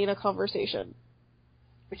Donnie-Helena conversation.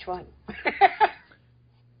 Which one?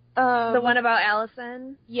 The one about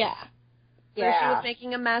Allison? Yeah. Where she was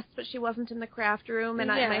making a mess, but she wasn't in the craft room, and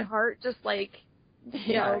my heart just, like,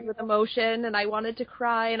 filled with emotion, and I wanted to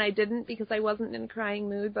cry, and I didn't because I wasn't in a crying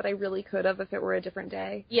mood, but I really could have if it were a different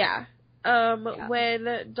day. Yeah.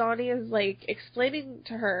 When Donnie is, like, explaining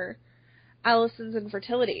to her Allison's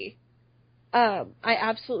infertility, I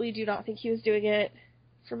absolutely do not think he was doing it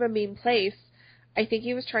from a mean place. I think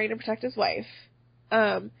he was trying to protect his wife.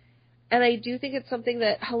 And I do think it's something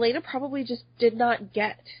that Helena probably just did not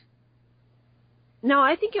get. No,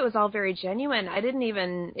 I think it was all very genuine.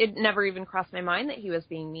 It never even crossed my mind that he was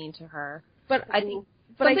being mean to her. But I think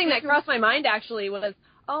something that crossed my mind actually was,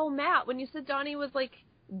 oh, Matt, when you said Donnie was, like,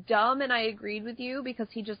 dumb and I agreed with you because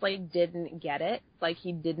he just, like, didn't get it, like,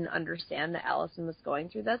 he didn't understand that Allison was going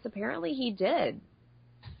through this, apparently he did.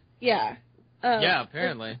 Yeah. Yeah,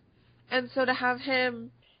 apparently. And so to have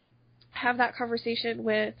him have that conversation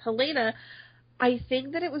with Helena, I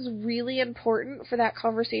think that it was really important for that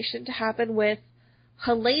conversation to happen with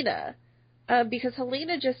Helena, because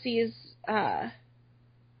Helena just sees Gemma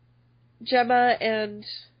and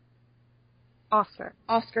Oscar,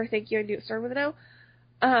 thank you, I knew it started with an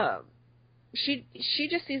O. She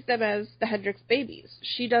just sees them as the Hendricks babies.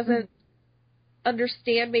 She doesn't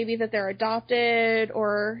understand maybe that they're adopted,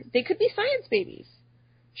 or they could be science babies.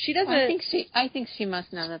 She doesn't. I think she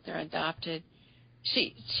must know that they're adopted.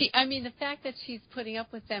 I mean, the fact that she's putting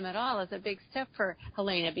up with them at all is a big step for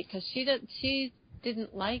Helena, because she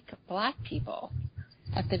didn't like black people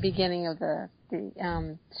at the beginning of the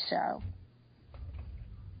show.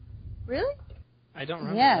 Really? I don't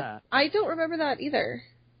remember Yes. that. I don't remember that either.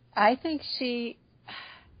 I think she.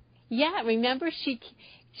 Yeah, remember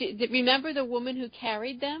remember the woman who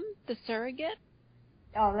carried them, the surrogate?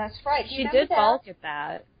 Oh, that's right. She did balk at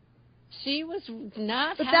that. She was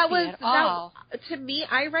not But happy that was at all. to me.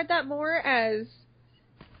 I read that more as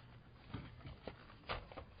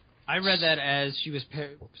I read that as she was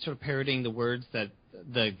sort of parroting the words that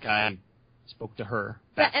the guy spoke to her.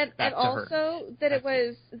 Back and to also her. that it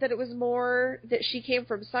was more that she came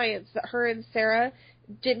from science. That her and Sarah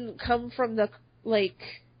didn't come from the Well,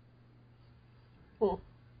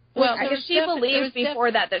 there because was she believed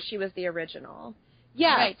before that she was the original.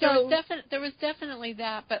 Yeah, right. so There was definitely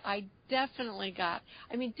that, but I definitely got.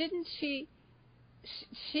 I mean, didn't she?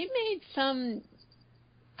 She made some.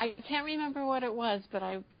 I can't remember what it was, but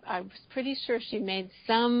I was pretty sure she made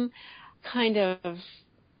some kind of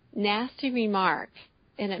nasty remark,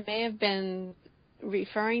 and it may have been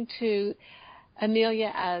referring to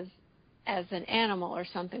Amelia as an animal or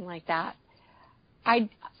something like that. I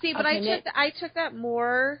took that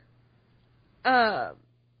more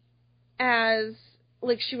as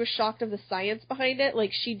like she was shocked of the science behind it, like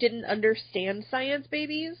she didn't understand science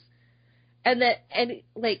babies, and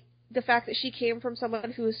like the fact that she came from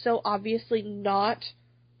someone who was so obviously not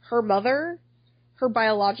her mother, her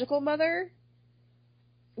biological mother,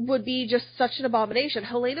 would be just such an abomination.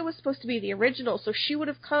 Helena was supposed to be the original, so she would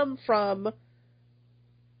have come from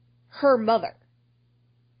her mother.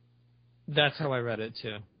 That's how I read it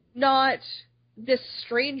too. Not this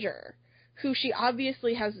stranger who she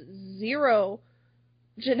obviously has zero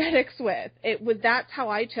genetics with. That's how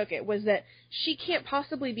I took it, was that she can't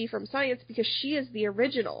possibly be from science because she is the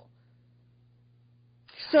original.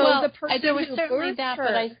 So the person there was who certainly birthed that, her,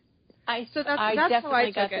 but I that's definitely how I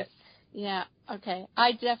took got it. this. Yeah, okay.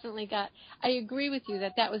 I agree with you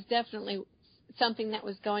that was definitely something that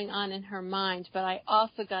was going on in her mind, but I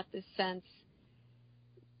also got this sense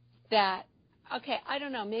that, okay, I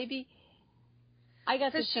don't know, maybe I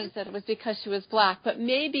got the sense that it was because she was black, but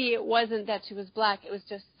maybe it wasn't that she was black. It was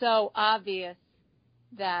just so obvious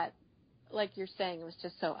that, like you're saying, it was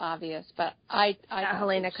just so obvious. But I that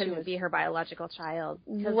Helena couldn't be her biological child.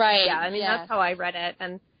 Right. Yeah, I mean, that's how I read it.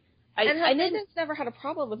 And Helena's never had a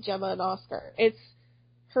problem with Gemma and Oscar. It's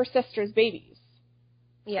her sister's babies.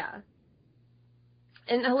 Yeah.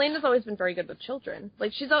 And Helena's always been very good with children.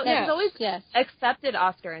 Like, she's always accepted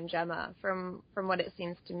Oscar and Gemma from what it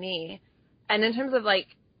seems to me. And in terms of, like,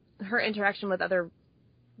 her interaction with other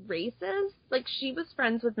races, like, she was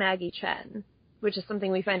friends with Maggie Chen, which is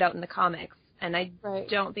something we find out in the comics. And I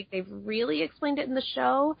don't think they've really explained it in the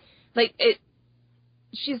show. Like,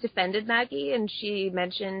 she's defended Maggie, and she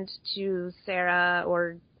mentioned to Sarah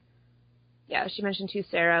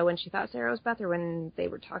when she thought Sarah was Beth, or when they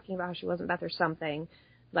were talking about how she wasn't Beth or something,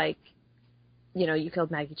 like, you know, you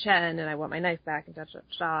killed Maggie Chen and I want my knife back and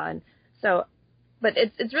da-da-da. And so, but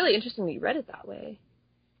it's really interesting that you read it that way.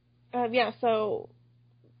 So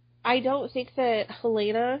I don't think that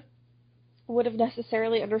Helena would have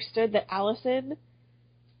necessarily understood that Allison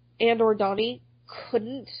and or Donnie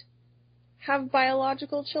couldn't have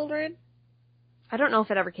biological children. I don't know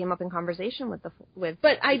if it ever came up in conversation with.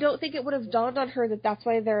 But I don't think it would have dawned on her that that's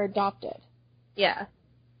why they're adopted. Yeah.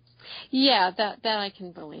 Yeah, that I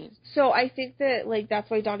can believe. So I think that, like,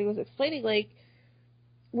 that's why Donnie was explaining, like,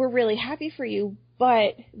 we're really happy for you,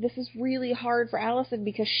 but this is really hard for Allison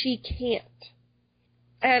because she can't.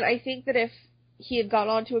 And I think that if he had gone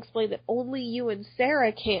on to explain that only you and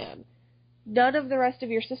Sarah can, none of the rest of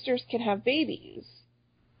your sisters can have babies.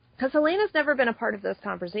 Because Helena's never been a part of those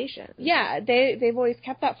conversations. Yeah, they've always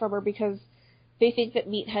kept that from her because they think that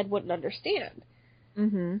Meathead wouldn't understand.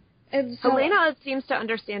 Mm-hmm. And so Helena seems to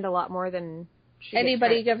understand a lot more than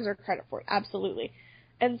anybody gives her credit for. Absolutely.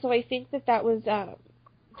 And so I think that was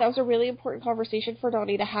a really important conversation for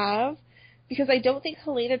Donnie to have, because I don't think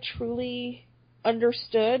Helena truly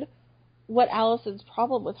understood what Allison's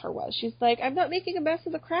problem with her was. She's like, I'm not making a mess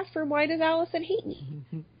of the craft room. Why does Allison hate me?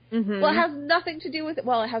 Mm-hmm. Well, it has nothing to do with it.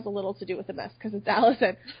 Well, it has a little to do with the mess because it's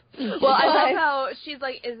Allison. Well, I love how she's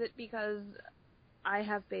like, is it because I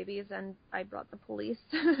have babies and I brought the police?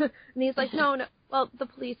 And he's like, no. Well, the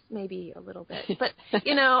police maybe a little bit, but,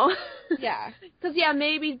 you know. Yeah. Because,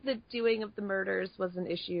 maybe the doing of the murders was an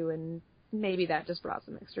issue, and maybe that just brought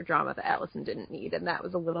some extra drama that Allison didn't need, and that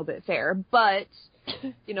was a little bit fair. But,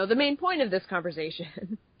 you know, the main point of this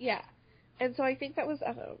conversation. Yeah. And so I think that was,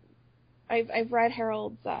 I've read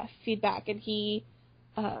Harold's feedback, and he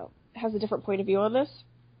has a different point of view on this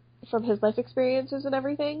from his life experiences and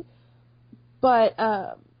everything. But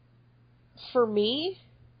for me,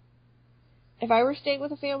 if I were staying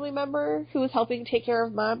with a family member who was helping take care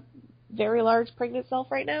of my very large pregnant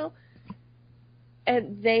self right now,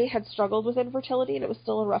 and they had struggled with infertility and it was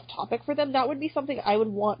still a rough topic for them, that would be something I would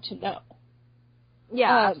want to know.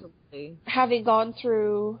 Yeah, absolutely. Having gone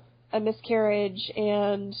through a miscarriage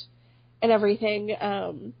and everything,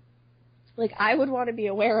 like, I would want to be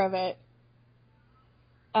aware of it,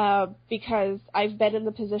 because I've been in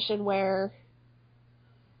the position where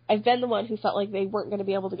I've been the one who felt like they weren't going to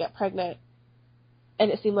be able to get pregnant,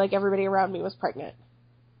 and it seemed like everybody around me was pregnant.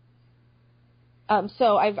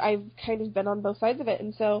 So I've kind of been on both sides of it,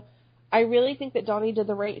 and so I really think that Donnie did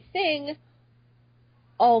the right thing,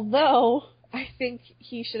 although I think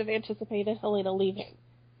he should have anticipated Helena leaving.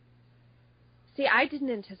 See, I didn't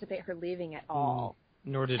anticipate her leaving at all.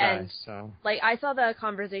 Nor did And, I, so. Like, I saw the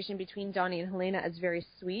conversation between Donnie and Helena as very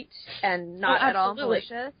sweet and not at all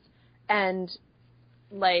malicious. And,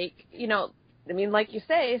 like, you know, I mean, like you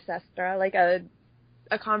say, Sestra, like a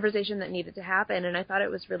conversation that needed to happen, and I thought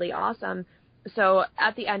it was really awesome. So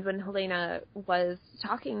at the end when Helena was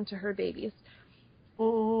talking to her babies,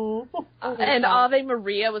 and Ave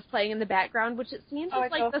Maria was playing in the background, which it seems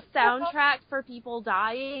is like the soundtrack for people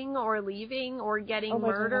dying or leaving or getting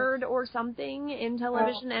murdered or something in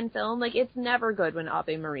television and film. Like, it's never good when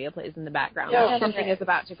Ave Maria plays in the background. No, Like, something is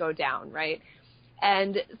about to go down, right?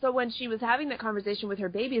 And so when she was having that conversation with her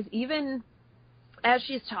babies, even as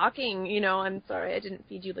she's talking, you know, I'm sorry, I didn't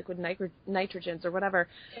feed you liquid nitrogens or whatever.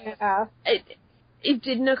 Yeah. It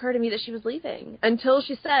didn't occur to me that she was leaving until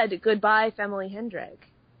she said, "Goodbye, Family Hendrick."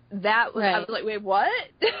 That was, I was like, wait, what?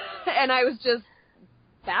 And I was just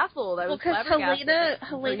baffled. I was flabbergasted.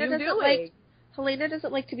 Helena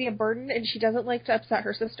doesn't like to be a burden, and she doesn't like to upset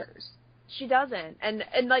her sisters. She doesn't. And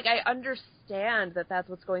like, I understand that that's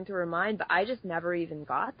what's going through her mind, but I just never even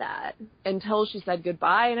got that until she said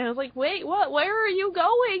goodbye, and I was like, wait, what? Where are you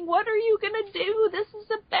going? What are you going to do? This is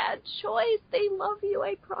a bad choice. They love you,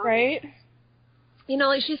 I promise. Right? You know,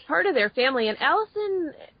 like, she's part of their family, and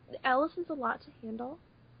Allison's a lot to handle.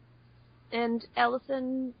 And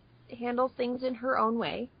Allison handles things in her own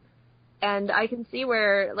way. And I can see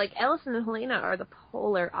where, like, Allison and Helena are the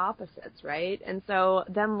polar opposites, right? And so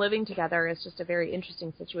them living together is just a very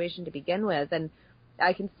interesting situation to begin with. And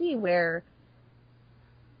I can see where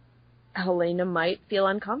Helena might feel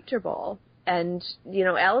uncomfortable. And, you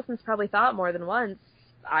know, Allison's probably thought more than once,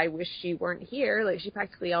 I wish she weren't here. Like, she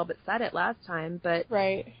practically all but said it last time, but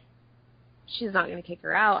right. She's not going to kick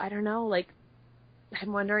her out. I don't know, like,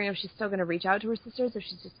 I'm wondering if she's still going to reach out to her sisters, if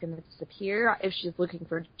she's just going to disappear, if she's looking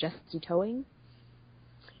for Jesse towing.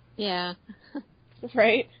 Yeah.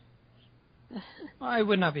 Right? Well, I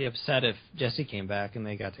would not be upset if Jesse came back and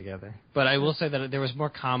they got together. But I will say that there was more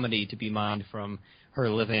comedy to be mined from her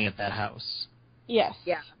living at that house. Yes.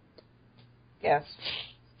 Yeah. Yes.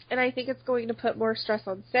 And I think it's going to put more stress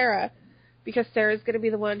on Sarah, because Sarah's going to be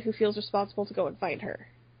the one who feels responsible to go and find her.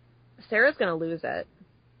 Sarah's going to lose it.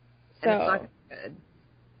 So, and it's not good.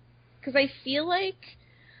 Because I feel like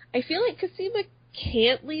Cosima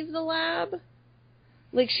can't leave the lab.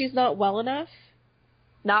 Like, she's not well enough.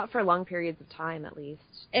 Not for long periods of time, at least.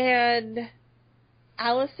 And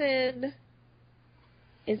Allison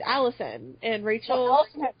is Allison, and Rachel... Well,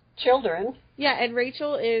 Allison has children. Yeah, and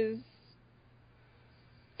Rachel is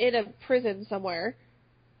in a prison somewhere.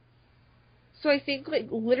 So I think, like,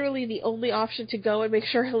 literally the only option to go and make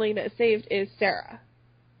sure Helena is saved is Sarah.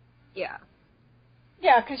 Yeah.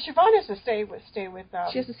 Yeah, because Siobhan has to stay with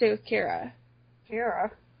she has to stay with Kira. Kira.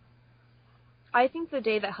 I think the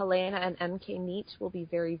day that Helena and MK meet will be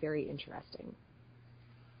very, very interesting.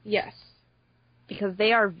 Yes. Because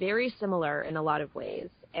they are very similar in a lot of ways.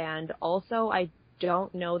 And also, I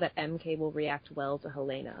don't know that MK will react well to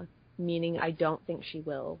Helena. Meaning, I don't think she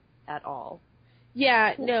will at all.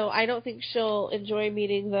 Yeah, no, I don't think she'll enjoy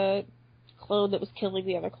meeting the clone that was killing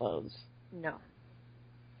the other clones. No.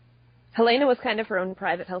 Helena was kind of her own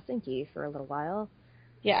private Helsinki for a little while.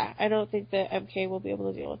 Yeah, I don't think that MK will be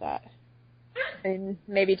able to deal with that. And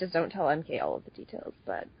maybe just don't tell MK all of the details,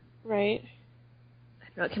 but... Right. I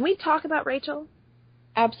don't know. Can we talk about Rachel?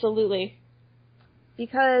 Absolutely.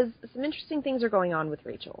 Because some interesting things are going on with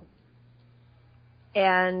Rachel.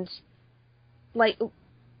 And, like,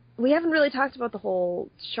 we haven't really talked about the whole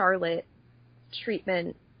Charlotte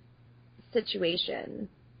treatment situation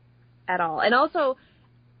at all. And also,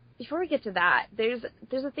 before we get to that, there's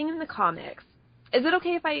a thing in the comics. Is it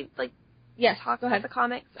okay if I, like, talk about the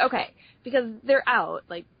comics? Okay. Because they're out.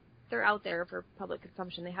 Like, they're out there for public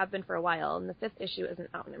consumption. They have been for a while, and the 5th issue isn't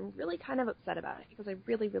out. And I'm really kind of upset about it, because I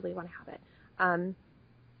really, really want to have it.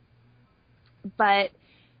 But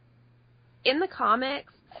in the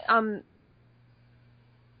comics,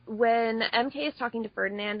 when MK is talking to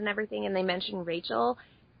Ferdinand and everything, and they mention Rachel,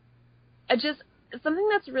 something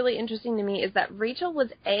that's really interesting to me is that Rachel was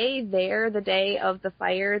there the day of the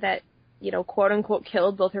fire that, quote unquote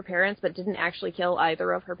killed both her parents, but didn't actually kill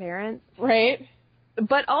either of her parents. Right.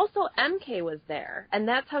 But also MK was there, and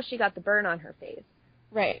that's how she got the burn on her face.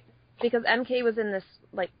 Right. Because MK was in this,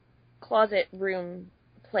 closet room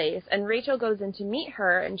place, and Rachel goes in to meet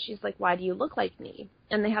her, and she's like, why do you look like me?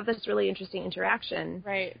 And they have this really interesting interaction.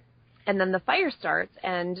 Right. And then the fire starts,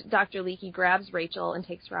 and Dr. Leakey grabs Rachel and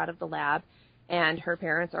takes her out of the lab, and her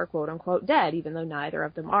parents are quote-unquote dead, even though neither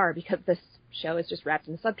of them are, because this show is just wrapped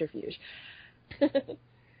in subterfuge.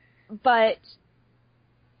 But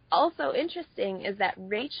also interesting is that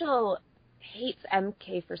Rachel hates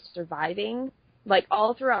MK for surviving,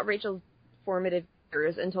 all throughout Rachel's formative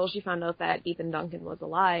years until she found out that Ethan Duncan was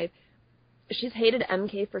alive. She's hated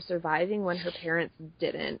MK for surviving when her parents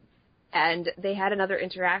didn't. And they had another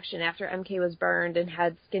interaction after MK was burned and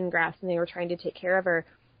had skin grafts and they were trying to take care of her.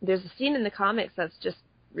 There's a scene in the comics that's just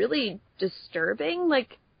really disturbing.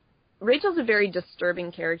 Rachel's a very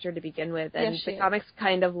disturbing character to begin with, and the comics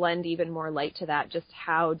kind of lend even more light to that, just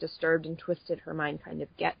how disturbed and twisted her mind kind of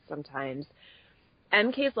gets sometimes.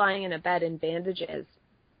 MK's lying in a bed in bandages,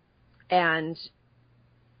 and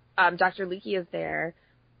Dr. Leakey is there,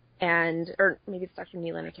 or maybe it's Dr.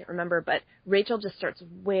 Nealon, I can't remember, but Rachel just starts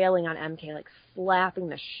wailing on MK, slapping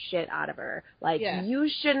the shit out of her. You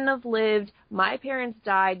shouldn't have lived, my parents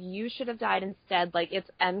died, you should have died instead. It's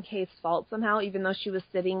MK's fault somehow, even though she was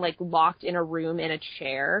sitting, locked in a room in a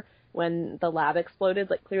chair when the lab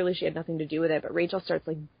exploded. Clearly she had nothing to do with it, but Rachel starts,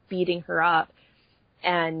 beating her up,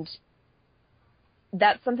 and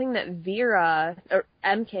that's something that Vera, or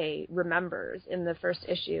MK, remembers in the first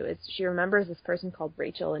issue. She remembers this person called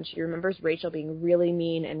Rachel, and she remembers Rachel being really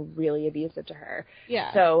mean and really abusive to her.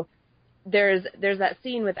 Yeah. So there's that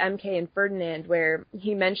scene with MK and Ferdinand where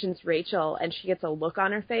he mentions Rachel, and she gets a look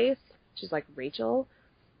on her face. She's like, Rachel?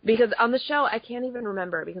 Because on the show, I can't even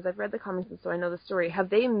remember, because I've read the comics and so I know the story. Have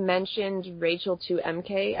they mentioned Rachel to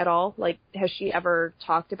MK at all? Has she ever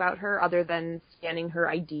talked about her other than scanning her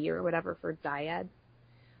ID or whatever for Dyad?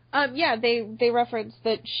 Yeah, they reference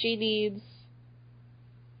that she needs,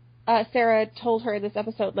 Sarah told her in this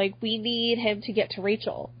episode, we need him to get to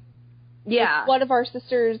Rachel. Yeah. One of our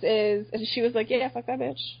sisters is, and she was like, yeah, fuck that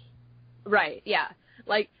bitch. Right, yeah.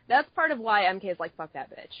 That's part of why MK is fuck that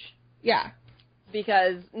bitch. Yeah.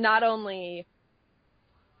 Because not only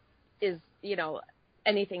is,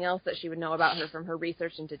 anything else that she would know about her from her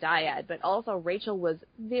research into Dyad, but also Rachel was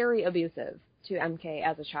very abusive to MK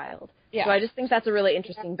as a child. Yeah. So I just think that's a really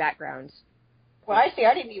interesting background. Well, I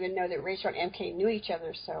didn't even know that Rachel and MK knew each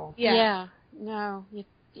other, so... Yeah. No.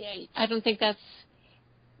 I don't think that's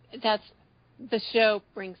the show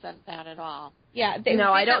brings up that at all. Yeah.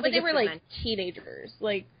 I don't think they were, teenagers.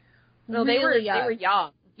 No, really they were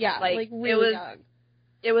young. Yeah, really young.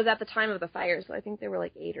 It was at the time of the fire, so I think they were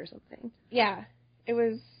 8 or something. Yeah. It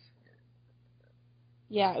was,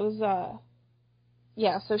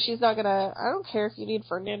 so she's not gonna, I don't care if you need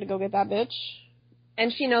Ferdinand to go get that bitch.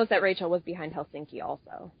 And she knows that Rachel was behind Helsinki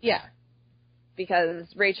also. Yeah. Because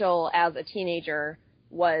Rachel, as a teenager,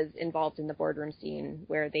 was involved in the boardroom scene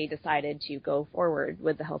where they decided to go forward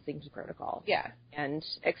with the Helsinki Protocol. Yeah. And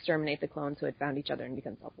exterminate the clones who had found each other and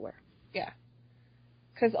become self-aware. Yeah.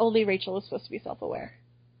 Because only Rachel was supposed to be self-aware.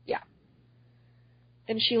 Yeah.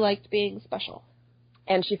 And she liked being special.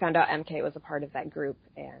 And she found out MK was a part of that group,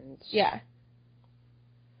 and... Yeah.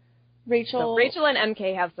 Rachel and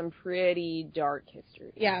MK have some pretty dark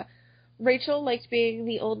history. Yeah. Rachel liked being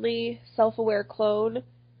the only self-aware clone,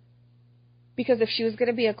 because if she was going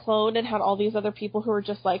to be a clone and had all these other people who were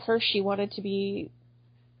just like her, she wanted to be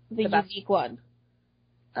the unique one.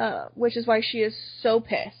 Which is why she is so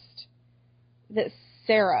pissed that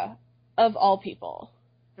Sarah, of all people,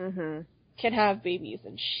 can have babies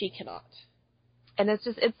and she cannot. And it's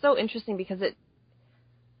so interesting because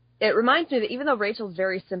it reminds me that even though Rachel's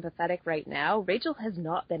very sympathetic right now, Rachel has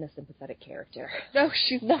not been a sympathetic character. No,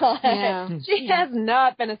 she's not. Yeah. She has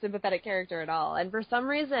not been a sympathetic character at all. And for some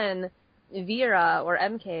reason, Vera, or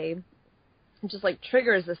MK, just,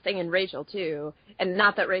 triggers this thing in Rachel, too. And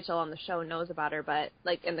not that Rachel on the show knows about her, but,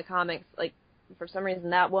 in the comics, for some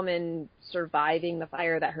reason, that woman surviving the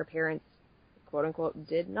fire that her parents, quote-unquote,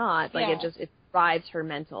 did not, it drives her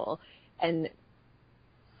mental. And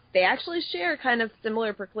they actually share kind of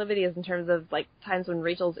similar proclivities in terms of, times when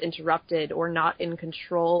Rachel's interrupted or not in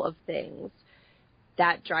control of things.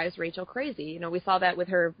 That drives Rachel crazy. We saw that with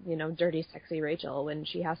her, dirty, sexy Rachel, when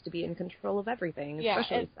she has to be in control of everything,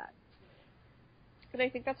 especially that. And I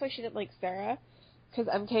think that's why she didn't like Sarah, because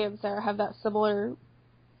MK and Sarah have that similar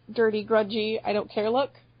dirty, grungy, I don't care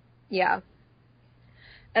look. Yeah.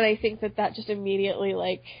 And I think that just immediately,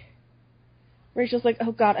 like, Rachel's like,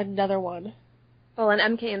 oh god, another one. Well,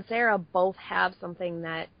 and MK and Sarah both have something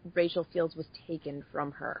that Rachel feels was taken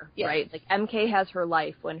from her, Yes. right? Like, MK has her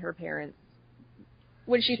life when her parents...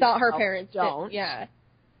 When she thought her parents don't. Yeah.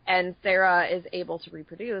 And Sarah is able to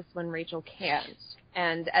reproduce when Rachel can't.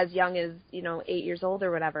 And as young as, 8 years old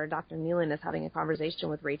or whatever, Dr. Nealon is having a conversation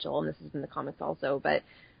with Rachel, and this is in the comics also, but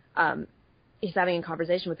he's having a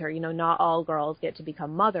conversation with her, not all girls get to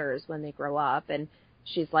become mothers when they grow up, and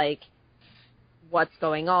she's like, what's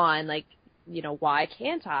going on? Like, why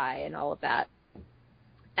can't I? And all of that.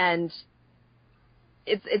 And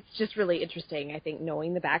it's just really interesting, I think,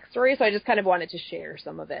 knowing the backstory, so I just kind of wanted to share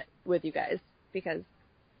some of it with you guys, because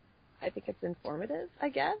I think it's informative, I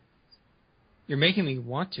guess. You're making me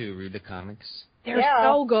want to read the comics. They're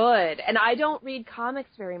so good. And I don't read comics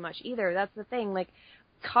very much either. That's the thing. Like,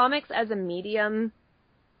 comics as a medium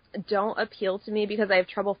don't appeal to me because I have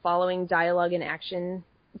trouble following dialogue and action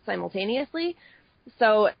simultaneously.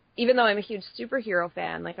 So even though I'm a huge superhero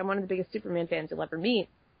fan, like I'm one of the biggest Superman fans you'll ever meet,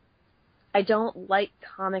 I don't like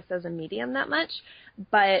comics as a medium that much.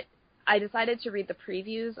 But I decided to read the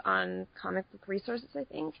previews on Comic Book Resources, I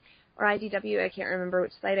think, or IDW. I can't remember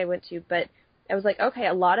which site I went to, but I was like, okay,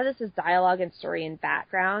 a lot of this is dialogue and story and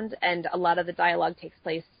background, and a lot of the dialogue takes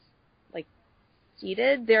place, like,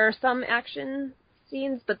 seated. There are some action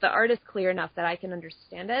scenes, but the art is clear enough that I can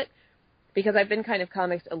understand it, because I've been kind of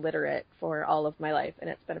comics illiterate for all of my life, and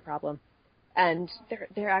it's been a problem. And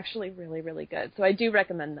they're actually really, really good. So I do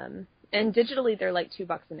recommend them. And digitally, they're like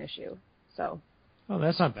 $2 an issue. So. Oh,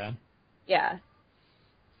 that's not bad. Yeah.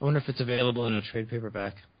 I wonder if it's available in a trade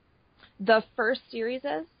paperback. The first series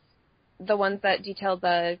is. The ones that detail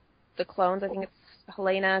the clones, I think it's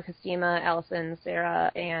Helena, Cosima, Allison,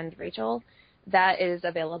 Sarah, and Rachel. That is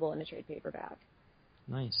available in a trade paperback.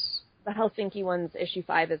 Nice. The Helsinki one's issue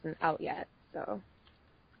 5 isn't out yet, so.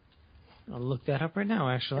 I'll look that up right now,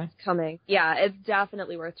 actually. It's coming. Yeah, it's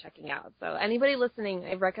definitely worth checking out. So anybody listening,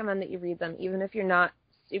 I recommend that you read them, even if you're not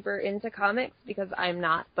super into comics, because I'm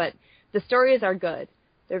not. But the stories are good.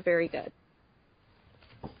 They're very good.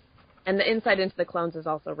 And the insight into the clones is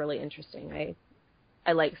also really interesting.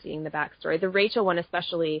 I like seeing the backstory. The Rachel one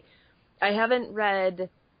especially. I haven't read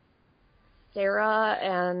Sarah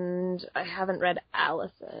and I haven't read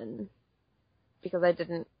Allison because I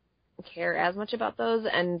didn't care as much about those.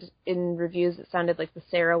 And in reviews, it sounded like the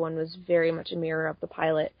Sarah one was very much a mirror of the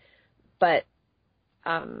pilot. But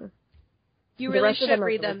you really should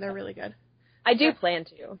read them. They're really good. I do plan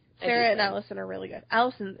to. Sarah and Allison are really good.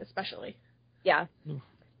 Allison especially. Yeah.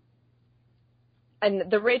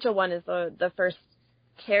 And the Rachel one is the first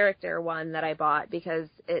character one that I bought because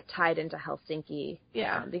it tied into Helsinki.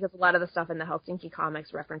 Yeah. Because a lot of the stuff in the Helsinki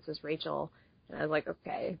comics references Rachel. And I was like,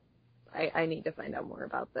 okay, I need to find out more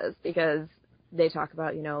about this because they talk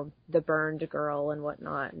about, the burned girl and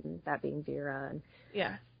whatnot, and that being Vera. And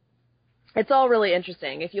yeah. It's all really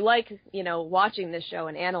interesting. If you like, watching this show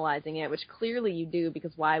and analyzing it, which clearly you do,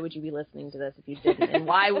 because why would you be listening to this if you didn't? And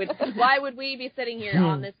why would we be sitting here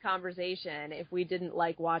on this conversation if we didn't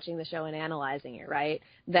like watching the show and analyzing it, right?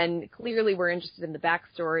 Then clearly we're interested in the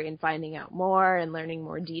backstory and finding out more and learning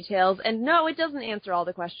more details. And no, it doesn't answer all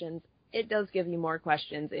the questions. It does give you more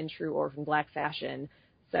questions in true Orphan Black fashion.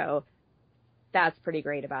 So that's pretty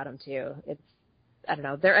great about them too. I don't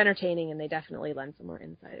know, they're entertaining and they definitely lend some more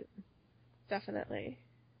insight. Definitely.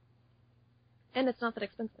 And it's not that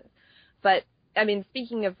expensive. But,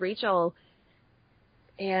 speaking of Rachel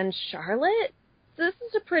and Charlotte, this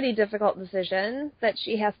is a pretty difficult decision that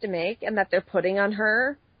she has to make and that they're putting on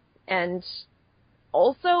her. And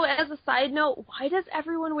also, as a side note, why does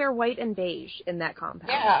everyone wear white and beige in that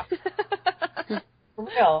compound? Yeah. For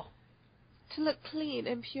real. To look clean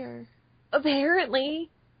and pure. Apparently.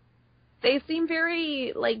 They seem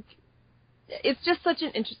very, it's just such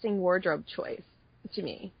an interesting wardrobe choice to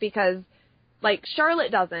me because,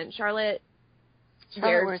 Charlotte doesn't. Charlotte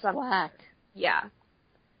wears black. Yeah.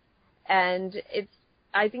 And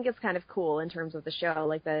I think it's kind of cool in terms of the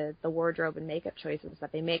show, the wardrobe and makeup choices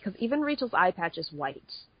that they make, because even Rachel's eye patch is white.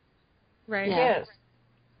 Right. Yeah. It is.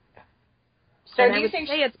 So and do I you would think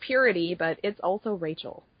say it's purity, but it's also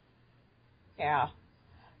Rachel. Yeah.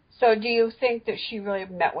 So do you think that she really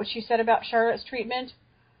meant what she said about Charlotte's treatment?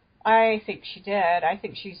 I think she did. I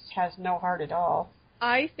think she has no heart at all.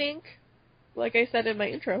 I think, like I said in my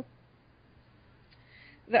intro,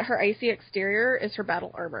 that her icy exterior is her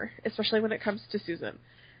battle armor, especially when it comes to Susan.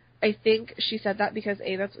 I think she said that because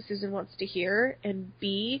A, that's what Susan wants to hear, and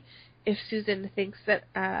B, if Susan thinks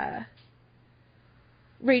that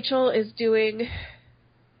Rachel is doing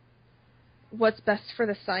what's best for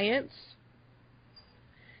the science,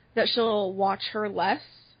 that she'll watch her less,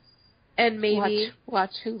 and maybe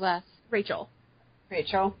watch who less? Rachel.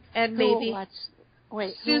 And Who maybe will watch?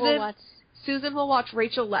 Wait, Susan, who will watch? Susan will watch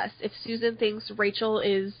Rachel less if Susan thinks Rachel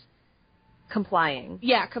is Complying.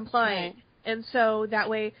 Yeah, complying. Right. And so that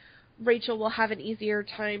way Rachel will have an easier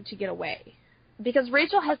time to get away. Because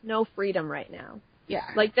Rachel has no freedom right now. Yeah.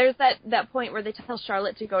 Like, there's that point where they tell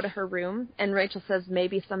Charlotte to go to her room, and Rachel says,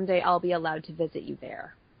 maybe someday I'll be allowed to visit you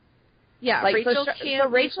there. Yeah, Like, Rachel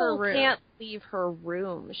can't leave her room. can't leave her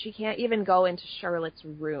room. She can't even go into Charlotte's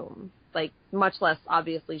room. Like, much less,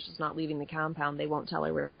 obviously, she's not leaving the compound. They won't tell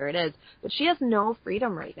her where it is. But she has no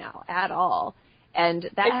freedom right now at all. And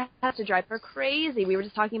that has to drive her crazy. We were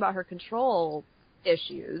just talking about her control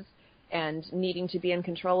issues and needing to be in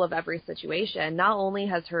control of every situation. Not only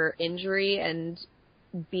has her injury and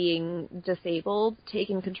being disabled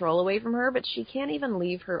taken control away from her, but she can't even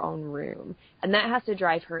leave her own room. And that has to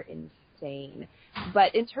drive her insane.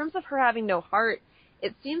 But in terms of her having no heart,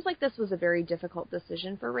 it seems like this was a very difficult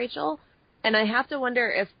decision for Rachel. And I have to wonder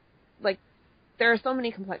if, like, there are so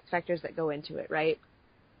many complex factors that go into it, right?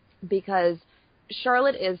 Because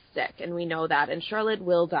Charlotte is sick, and we know that, and Charlotte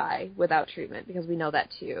will die without treatment, because we know that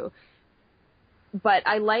too. But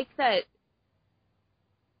I like that.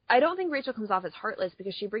 I don't think Rachel comes off as heartless,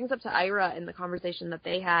 because she brings up to Ira in the conversation that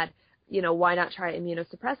they had, you know, why not try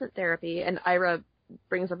immunosuppressant therapy? And Ira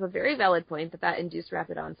brings up a very valid point that induced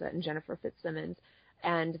rapid onset in Jennifer Fitzsimmons,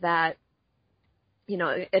 and that, you know,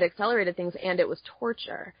 it accelerated things, and it was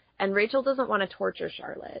torture. And Rachel doesn't want to torture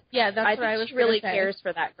Charlotte. Yeah, that's what I was she really gonna say. cares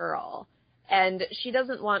for that girl. And she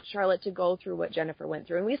doesn't want Charlotte to go through what Jennifer went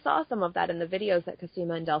through. And we saw some of that in the videos that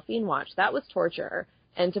Cosima and Delphine watched. That was torture.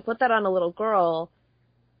 And to put that on a little girl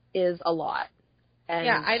is a lot. And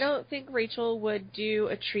yeah, I don't think Rachel would do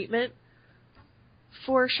a treatment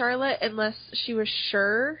for Charlotte unless she was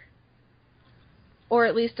sure, or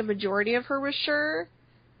at least a majority of her was sure,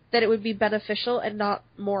 that it would be beneficial and not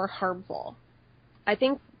more harmful. I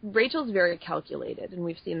think Rachel's very calculated, and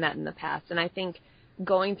we've seen that in the past. And I think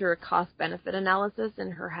going through a cost-benefit analysis in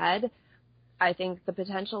her head, I think the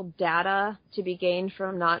potential data to be gained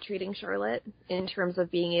from not treating Charlotte in terms of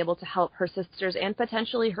being able to help her sisters and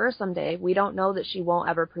potentially her someday, we don't know that she won't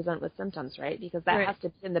ever present with symptoms, right? Because that has to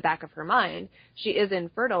be in the back of her mind. She is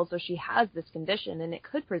infertile, so she has this condition, and it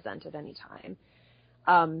could present at any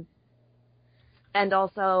time. And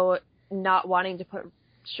also not wanting to put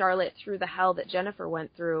Charlotte through the hell that Jennifer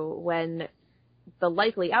went through when the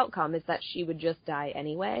likely outcome is that she would just die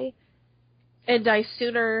anyway. And die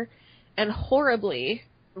sooner and horribly.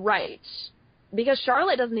 Right. Because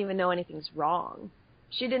Charlotte doesn't even know anything's wrong.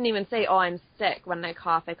 She didn't even say, oh, I'm sick. When I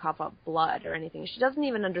cough up blood or anything. She doesn't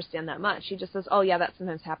even understand that much. She just says, oh, yeah, that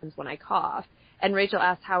sometimes happens when I cough. And Rachel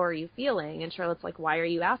asks, how are you feeling? And Charlotte's like, why are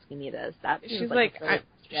you asking me this? She's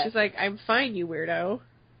like, I'm fine, you weirdo.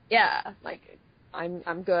 Yeah, like,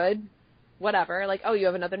 I'm good. Whatever. Like, oh, you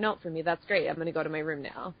have another note for me. That's great. I'm going to go to my room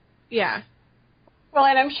now. Yeah. Well,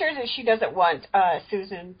 and I'm sure that she doesn't want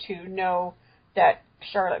Susan to know that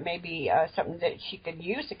Charlotte may be something that she could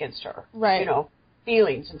use against her. Right. You know,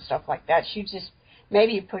 feelings and stuff like that. She's just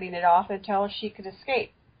maybe putting it off until she could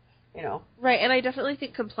escape, you know. Right, and I definitely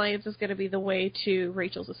think compliance is going to be the way to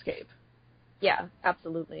Rachel's escape. Yeah,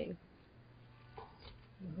 absolutely.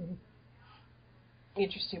 Mm-hmm.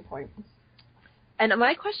 Interesting point. And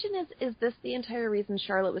my question is this the entire reason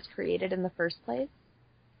Charlotte was created in the first place?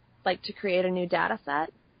 Like, to create a new data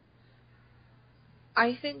set?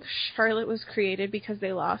 I think Charlotte was created because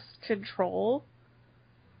they lost control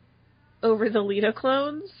over the Lita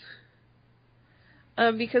clones.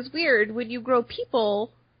 Because weird, when you grow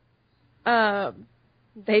people,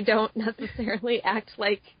 they don't necessarily act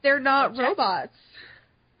like they're not robots.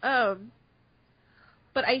 But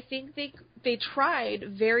I think they tried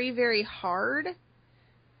very, very hard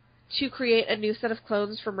to create a new set of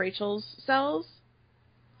clones from Rachel's cells.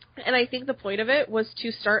 And I think the point of it was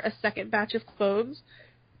to start a second batch of clones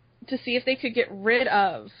to see if they could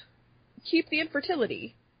keep the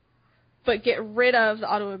infertility, but get rid of the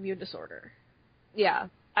autoimmune disorder. Yeah.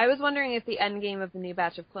 I was wondering if the end game of the new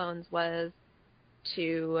batch of clones was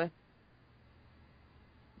to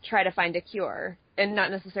try to find a cure, and not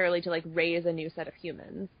necessarily to, like, raise a new set of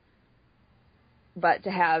humans, but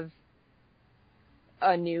to have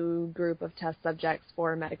a new group of test subjects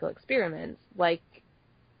for medical experiments. Like,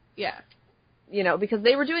 yeah. You know, because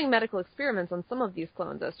they were doing medical experiments on some of these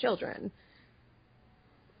clones as children.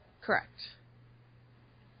 Correct.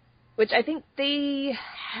 Which I think they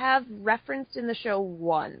have referenced in the show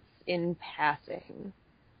once. in passing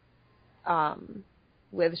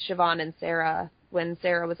with Siobhan and Sarah when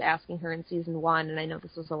Sarah was asking her in season 1, and I know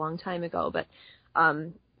this was a long time ago, but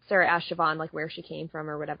Sarah asked Siobhan, like, where she came from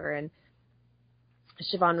or whatever, and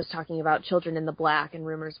Siobhan was talking about children in the black, and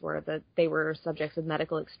rumors were that they were subjects of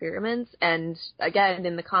medical experiments, and again,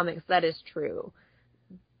 in the comics, that is true.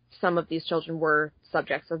 Some of these children were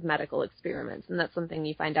subjects of medical experiments, and that's something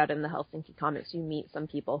you find out in the Helsinki comics. You meet some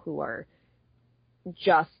people who are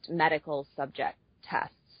just medical subject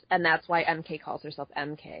tests, and that's why MK calls herself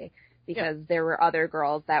MK, because there were other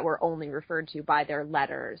girls that were only referred to by their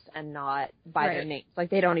letters and not by their names. Like,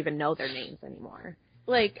 they don't even know their names anymore.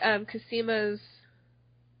 Like, Casima's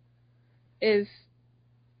is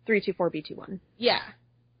 324B21. Yeah.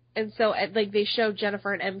 And so, like, they showed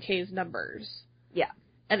Jennifer and MK's numbers. Yeah.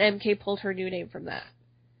 And MK pulled her new name from that.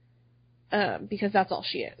 Because that's all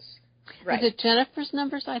she is. Right. Was it Jennifer's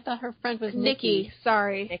numbers? I thought her friend was Nikki.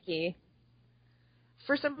 Sorry. Nikki.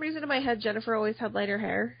 For some reason in my head, Jennifer always had lighter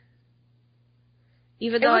hair.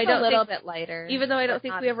 Even though I don't a little bit lighter. Even though I don't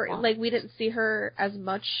think we ever, like, we didn't see her as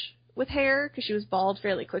much with hair, because she was bald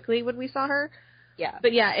fairly quickly when we saw her. Yeah.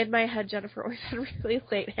 But yeah, in my head, Jennifer always had really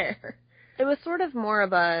light hair. It was sort of more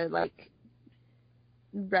of a, like,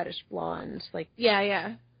 reddish blonde, like,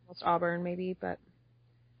 yeah, almost auburn maybe, but.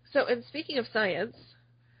 So, and speaking of science,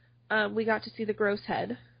 we got to see the gross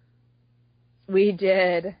head. We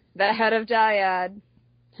did. The head of Dyad.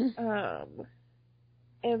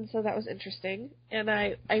 And so that was interesting. And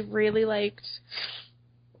I really liked,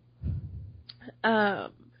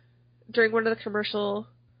 during one of the commercial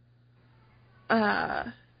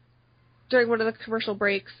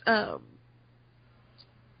breaks,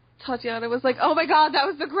 Tatiana was like, "Oh my god, that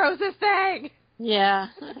was the grossest thing!" Yeah.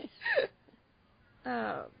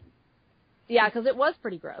 Yeah, because it was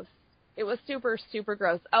pretty gross. It was super, super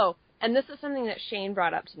gross. Oh, and this is something that Shane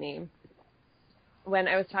brought up to me when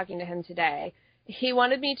I was talking to him today. He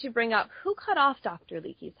wanted me to bring up who cut off Dr.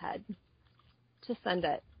 Leakey's head to send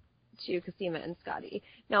it to Cosima and Scotty.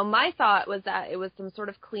 Now, my thought was that it was some sort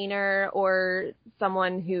of cleaner or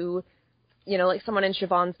someone who, you know, like someone in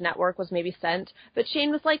Siobhan's network was maybe sent. But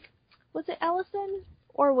Shane was like, was it Allison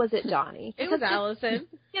or was it Donnie? It was Allison.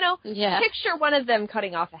 You know, picture one of them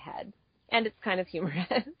cutting off a head. And it's kind of humorous.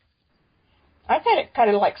 I thought it kind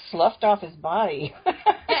of like sloughed off his body.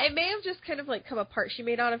 Yeah, it may have just kind of like come apart. She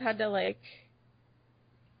may not have had to like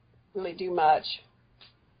really do much.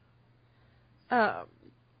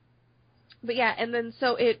 But yeah, and then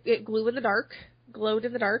so it glowed in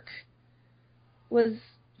the dark, was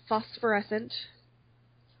phosphorescent,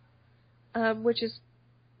 which is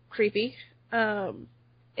creepy.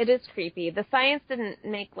 It is creepy. The science didn't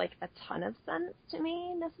make like a ton of sense to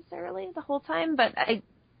me necessarily the whole time, but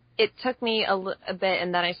it took me a bit,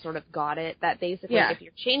 and then I sort of got it, that basically if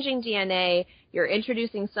you're changing DNA, you're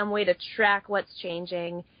introducing some way to track what's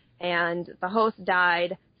changing, and the host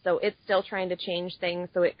died, so it's still trying to change things,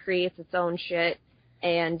 so it creates its own shit,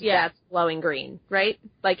 and that's glowing green, right?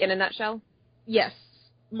 Like, in a nutshell? Yes,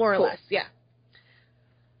 more or less, yeah.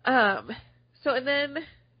 So, and then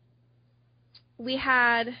we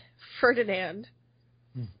had Ferdinand.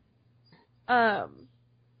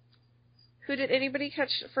 Who did anybody catch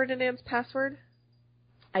Ferdinand's password?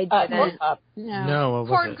 I didn't. No. What was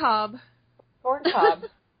it? Corncob. Corncob.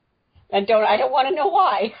 And I don't want to know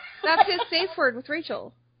why. That's his safe word with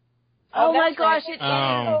Rachel. Oh my gosh, right. it is.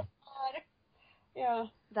 Oh, God. Yeah.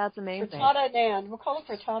 That's amazing. Frittata Nand. We'll call it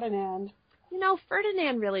Frittata Nand. You know,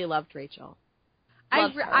 Ferdinand really loved Rachel.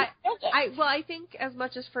 I think as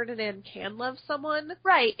much as Ferdinand can love someone,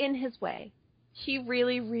 right, in his way, he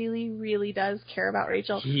really, really, really does care about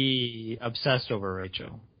Rachel. He obsessed over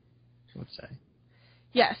Rachel, I would say.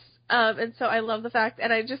 Yes. And so I love the fact,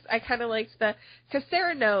 and I kind of liked because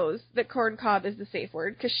Sarah knows that corncob is the safe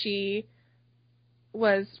word, because she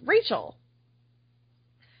was Rachel.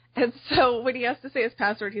 And so when he has to say his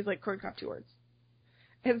password, he's like, corncob, 2 words.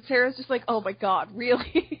 And Sarah's just like, oh my god,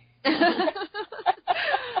 really?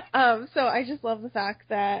 So I just love the fact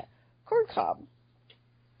that corncob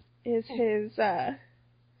is his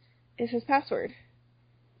password.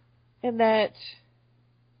 And that,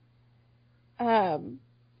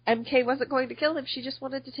 MK wasn't going to kill him. She just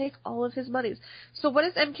wanted to take all of his monies. So what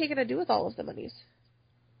is MK going to do with all of the monies?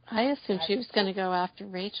 I assumed she was going to go after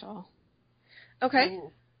Rachel. Okay.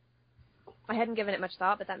 I hadn't given it much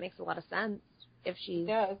thought, but that makes a lot of sense. If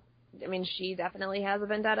she, I mean, she definitely has a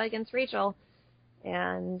vendetta against Rachel.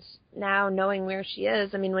 And now knowing where she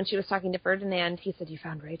is, I mean, when she was talking to Ferdinand, he said, you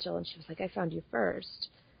found Rachel, and she was like, I found you first.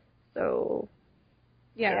 So,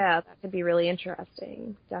 yeah, that could be really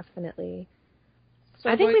interesting. Definitely. So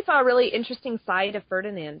I think we saw a really interesting side of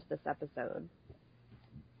Ferdinand this episode.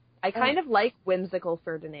 I kind of like whimsical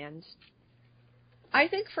Ferdinand. I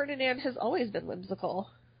think Ferdinand has always been whimsical.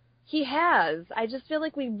 He has. I just feel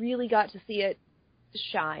like we really got to see it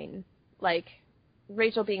shine. Like,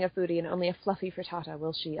 Rachel being a foodie and only a fluffy frittata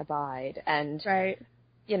will she abide. And, Right.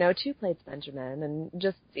 you know, 2 plates Benjamin. And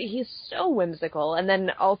just, he's so whimsical. And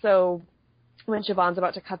then also when Siobhan's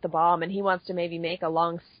about to cut the bomb and he wants to maybe make a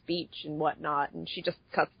long speech and whatnot, and she just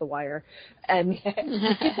cuts the wire. And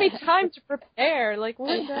give me time to prepare. Like,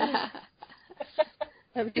 what is that?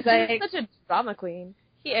 Because he's such a drama queen.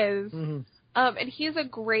 He is. Mm-hmm. And he's a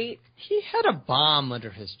great... He had a bomb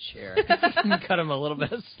under his chair. Cut him a little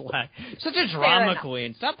bit of slack. Such a drama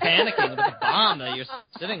queen. Stop panicking with the bomb that you're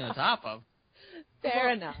sitting on top of. Fair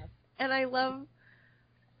enough. And I love...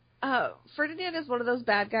 Ferdinand is one of those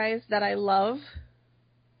bad guys that I love.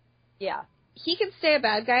 Yeah. He can stay a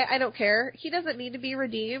bad guy. I don't care. He doesn't need to be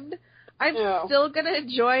redeemed. I'm No. still going to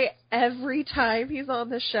enjoy every time he's on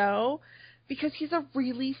the show because he's a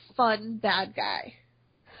really fun bad guy.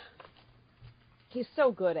 He's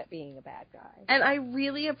so good at being a bad guy. And I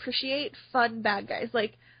really appreciate fun bad guys.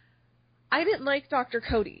 Like, I didn't like Dr.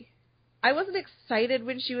 Cody. I wasn't excited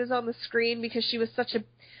when she was on the screen because she was such a,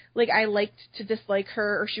 like, I liked to dislike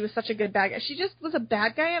her or she was such a good bad guy. She just was a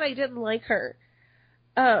bad guy and I didn't like her.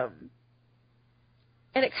 And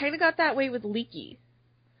it kind of got that way with Leaky.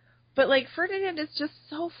 But, like, Ferdinand is just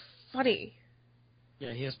so funny.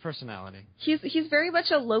 Yeah, he has personality. He's very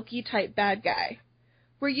much a Loki type bad guy.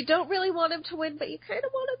 Where you don't really want him to win, but you kind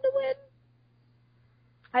of want him to win.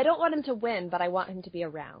 I don't want him to win, but I want him to be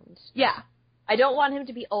around. Yeah. I don't want him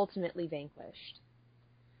to be ultimately vanquished.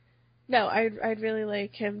 No, I'd really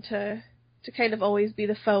like him to kind of always be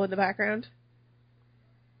the foe in the background.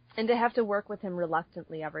 And to have to work with him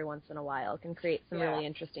reluctantly every once in a while can create some really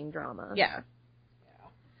interesting drama. Yeah.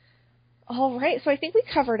 All right, so I think we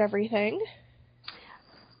covered everything.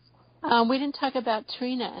 We didn't talk about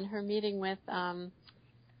Trina and her meeting with Allison.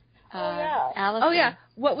 Oh, yeah.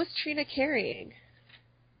 What was Trina carrying?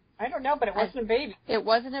 I don't know, but it wasn't a baby. It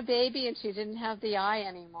wasn't a baby, and she didn't have the eye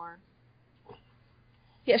anymore.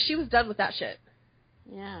 Yeah, she was done with that shit.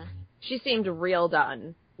 Yeah. She seemed real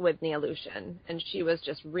done with Neolution, and she was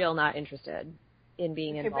just real not interested in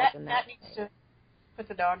being involved in that. Matt needs to put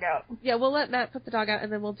the dog out. Yeah, we'll let Matt put the dog out,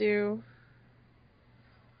 and then we'll do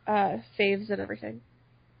faves and everything.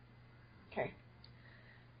 Okay.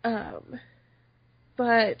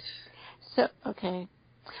 But... So, okay.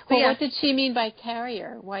 But Well, yeah. what did she mean by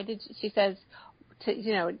carrier? Why did she says to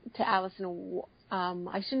Allison,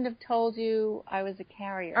 I shouldn't have told you I was a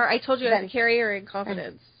carrier. Or I told you I was a carrier in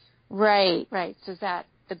confidence. Right. So is that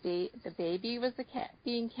the baby was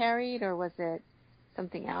being carried, or was it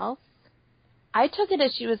something else? I took it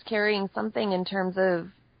as she was carrying something in terms of,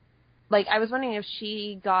 like, I was wondering if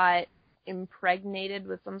she got impregnated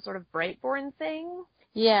with some sort of Brightborn thing.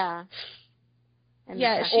 Yeah. And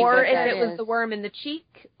Yeah, or if it was the worm in the cheek,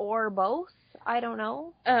 or both. I don't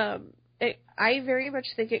know. I very much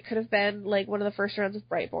think it could have been like one of the first rounds of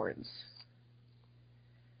Brightborns.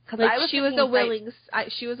 Like she was a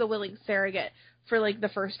willing surrogate for like the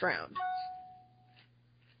first round.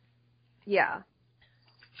 Yeah.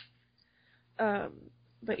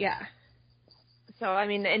 But yeah. So I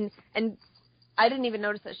mean, and I didn't even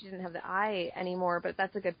notice that she didn't have the eye anymore. But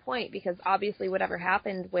that's a good point, because obviously whatever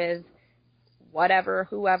happened with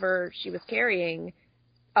whoever she was carrying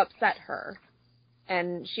upset her.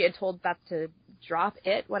 And she had told Beth to drop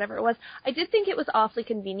it, whatever it was. I did think it was awfully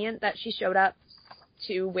convenient that she showed up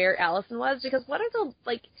to where Allison was, because what are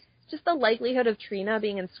just the likelihood of Trina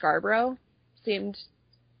being in Scarborough seemed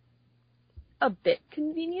a bit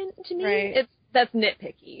convenient to me. Right. That's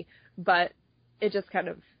nitpicky, but it just kind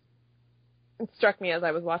of struck me as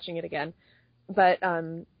I was watching it again. But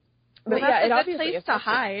yeah, it obviously place to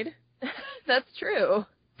hide. That's true.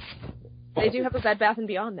 They do have a Bed Bath &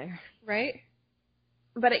 Beyond there. Right?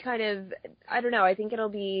 But it kind of, I don't know, I think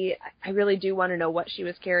I really do want to know what she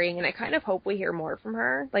was carrying, and I kind of hope we hear more from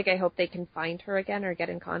her. Like, I hope they can find her again or get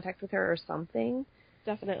in contact with her or something.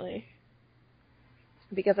 Definitely.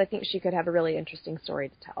 Because I think she could have a really interesting story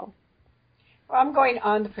to tell. Well, I'm going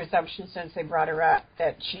on the presumption, since they brought her up,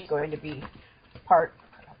 that she's going to be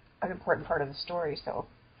an important part of the story, so.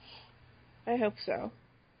 I hope so.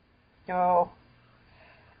 Oh.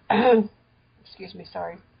 Excuse me,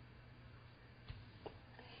 sorry.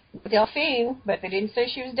 Delphine, but they didn't say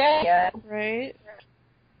she was dead yet. Right?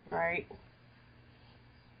 Right.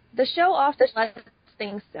 The show often lets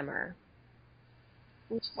things simmer.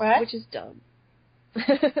 Which is dumb.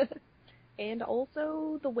 And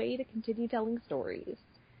also the way to continue telling stories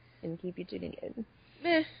and keep you tuning in.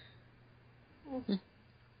 meh.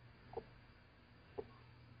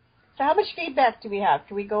 So how much feedback do we have?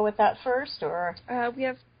 Can we go with that first, or? We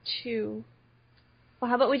have 2. Well,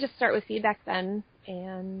 how about we just start with feedback then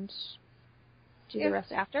and do the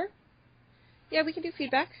rest after? Yeah, we can do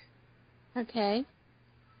feedback. Okay.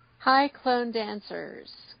 Hi, Clone Dancers.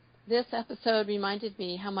 This episode reminded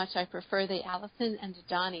me how much I prefer the Allison and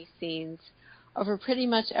Donnie scenes over pretty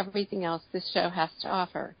much everything else this show has to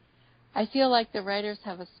offer. I feel like the writers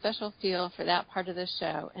have a special feel for that part of the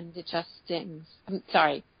show, and it just stings.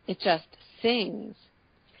 It just sings.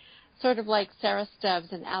 Sort of like Sarah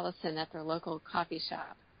Stubbs and Allison at their local coffee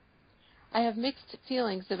shop. I have mixed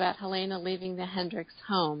feelings about Helena leaving the Hendricks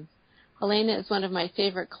home. Helena is one of my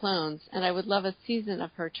favorite clones, and I would love a season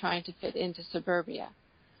of her trying to fit into suburbia.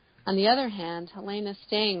 On the other hand, Helena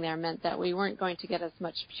staying there meant that we weren't going to get as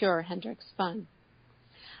much pure Hendricks fun.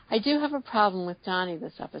 I do have a problem with Donnie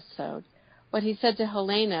this episode. What he said to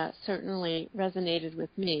Helena certainly resonated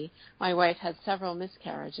with me. My wife had several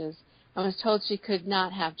miscarriages and was told she could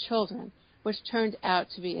not have children, which turned out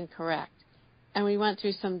to be incorrect. And we went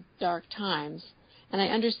through some dark times, and I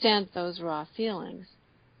understand those raw feelings.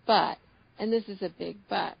 But, and this is a big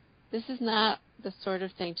but, this is not the sort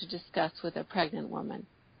of thing to discuss with a pregnant woman.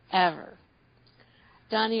 Ever.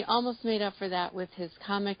 Donnie almost made up for that with his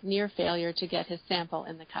comic near failure to get his sample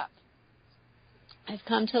in the cup. I've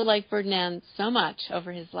come to like Ferdinand so much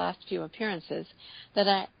over his last few appearances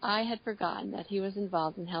that I had forgotten that he was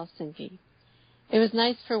involved in Helsinki. It was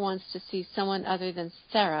nice for once to see someone other than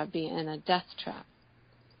Sarah be in a death trap.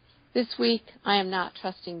 This week, I am not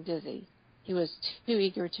trusting Dizzy. He was too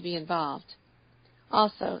eager to be involved.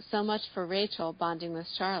 Also, so much for Rachel bonding with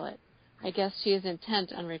Charlotte. I guess she is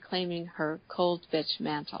intent on reclaiming her cold bitch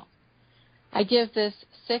mantle. I give this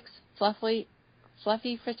 6 fluffy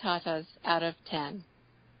frittatas out of 10.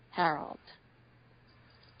 Harold.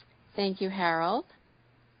 Thank you, Harold.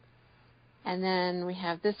 And then we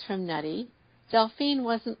have this from Nutty. Delphine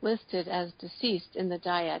wasn't listed as deceased in the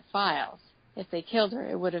dyad files. If they killed her,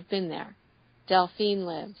 it would have been there. Delphine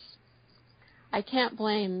lives. I can't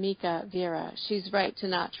blame Mika Vera. She's right to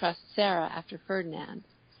not trust Sarah after Ferdinand.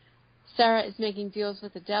 Sarah is making deals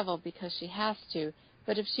with the devil because she has to,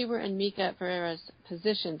 but if she were in Mika Vera's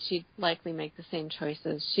position, she'd likely make the same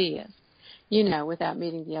choices she is. You know, without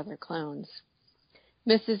meeting the other clones.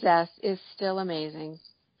 Mrs. S. is still amazing.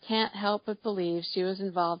 Can't help but believe she was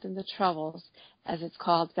involved in the Troubles, as it's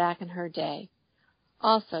called back in her day.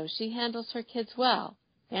 Also, she handles her kids well.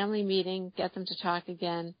 Family meeting, get them to talk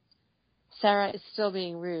again. Sarah is still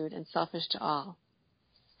being rude and selfish to all.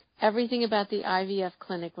 Everything about the IVF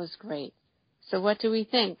clinic was great. So what do we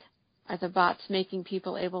think? Are the bots making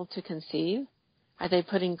people able to conceive? Are they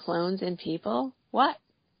putting clones in people? What?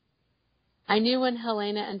 I knew when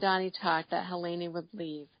Helena and Donnie talked that Helena would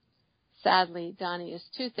leave. Sadly, Donnie is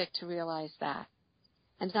too thick to realize that.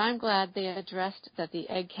 And I'm glad they addressed that the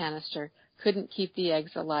egg canister couldn't keep the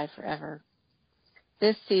eggs alive forever.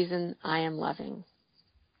 This season, I am loving.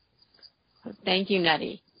 Thank you,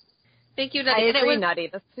 Nutty. Thank you, Nutty. I agree, Nutty.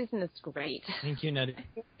 This season is great. Thank you, Nutty.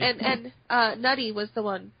 And Nutty was the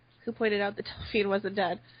one who pointed out that Delphine wasn't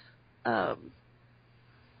dead.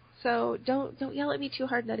 So don't yell at me too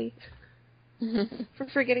hard, Nutty, for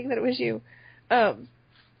forgetting that it was you. So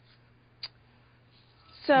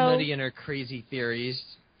Nutty and her crazy theories.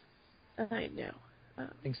 I know.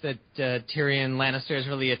 Thinks that Tyrion Lannister is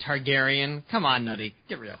really a Targaryen. Come on, Nutty,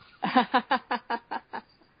 get real.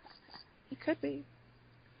 He could be.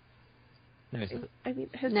 No, he's not. I mean,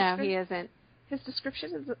 No, he isn't. His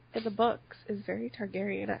description in the books is very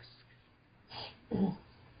Targaryen-esque.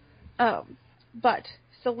 But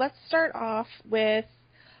so let's start off with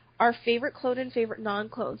our favorite clone and favorite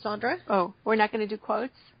non-clone. Sandra? Oh, we're not going to do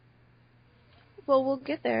quotes? Well, we'll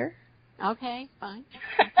get there. Okay, fine.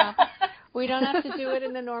 We don't have to do it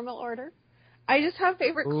in the normal order? I just have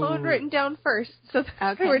favorite clone written down first, so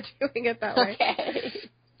that's why we're doing it that way.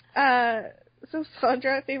 Okay. So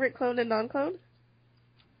Sandra, favorite clone and non-clone?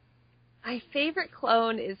 My favorite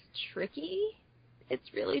clone is Tricky.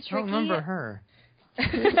 It's really tricky. I don't remember her.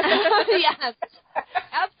 Yes,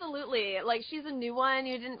 absolutely. Like, she's a new one.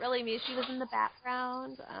 You didn't really meet. She was in the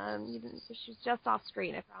background. She was just off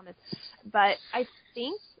screen, I promise. But I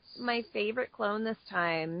think my favorite clone this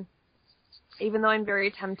time, even though I'm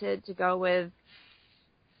very tempted to go with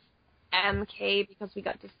MK because we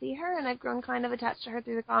got to see her and I've grown kind of attached to her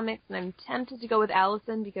through the comics, and I'm tempted to go with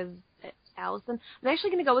Allison because Allison. I'm actually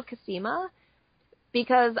going to go with Cosima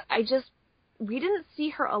because we didn't see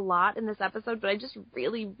her a lot in this episode, but I just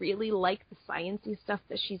really, really like the sciencey stuff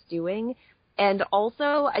that she's doing. And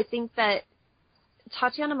also, I think that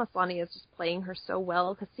Tatiana Maslany is just playing her so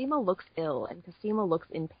well. Cosima looks ill, and Cosima looks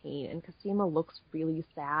in pain, and Cosima looks really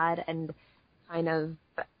sad and kind of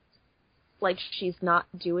like she's not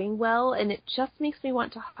doing well, and it just makes me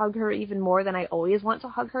want to hug her even more than I always want to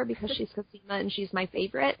hug her because she's Cosima and she's my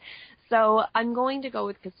favorite. So I'm going to go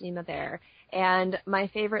with Cosima there. And my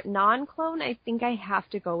favorite non-clone, I think I have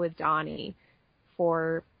to go with Donnie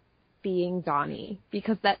for being Donnie,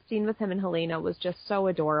 because that scene with him and Helena was just so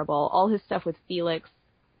adorable. All his stuff with Felix.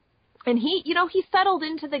 And he settled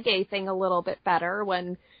into the gay thing a little bit better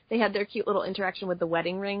when they had their cute little interaction with the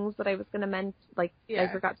wedding rings that I was going to mention. Like, I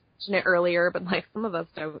forgot to mention it earlier, but, like, some of us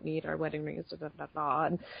don't need our wedding rings,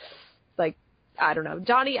 And, like, I don't know.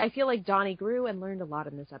 Donnie, I feel like Donnie grew and learned a lot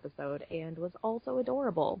in this episode and was also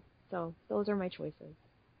adorable. So those are my choices.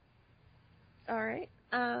 All right.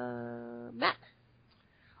 Matt.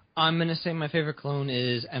 I'm going to say my favorite clone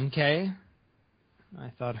is MK.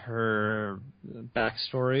 I thought her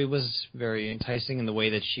backstory was very enticing in the way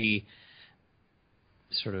that she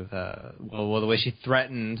sort of, the way she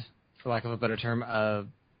threatened, for lack of a better term,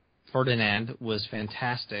 Ferdinand was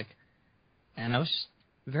fantastic. And I was just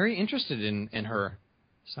very interested in her.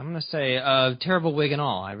 So I'm going to say terrible wig and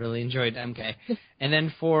all. I really enjoyed MK. And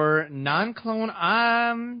then for non-clone,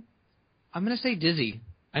 I'm going to say Dizzy.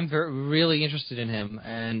 I'm really interested in him,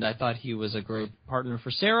 and I thought he was a great partner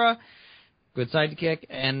for Sarah, good sidekick,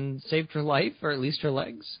 and saved her life, or at least her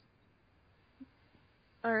legs.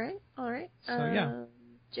 All right. So, yeah.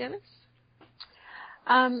 Janice?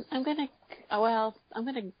 I'm gonna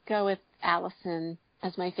go with Allison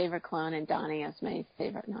as my favorite clone and Donnie as my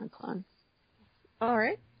favorite non-clone. All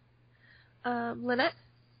right. Lynette?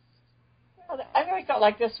 Well, I really felt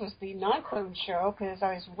like this was the non-clone show because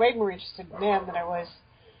I was way more interested in them than I was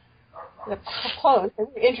the clones. They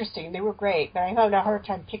were interesting. They were great, but I had a hard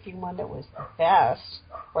time picking one that was the best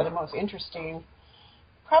or the most interesting.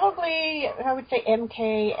 Probably, I would say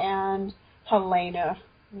MK and Helena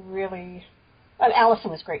really. And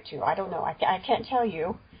Allison was great, too. I don't know. I can't tell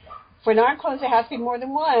you. For non-clones, it has to be more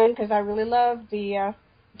than one because I really loved the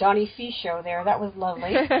Donnie Fee show there. That was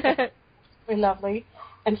lovely. Really lovely.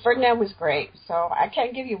 And Ferdinand was great, so I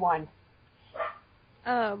can't give you one.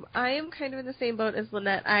 I am kind of in the same boat as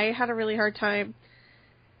Lynette. I had a really hard time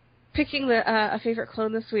picking a favorite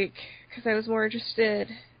clone this week because I was more interested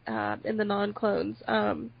in the non-clones.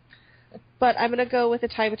 But I'm going to go with a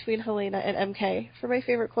tie between Helena and MK for my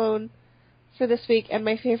favorite clone for this week, and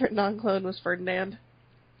my favorite non-clone was Ferdinand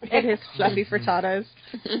and his fluffy frittatas.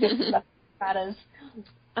 Frittatas.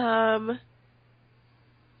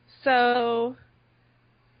 So,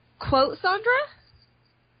 quote Sandra?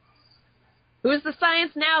 Who's the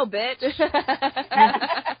science now, bitch?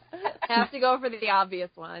 Have to go for the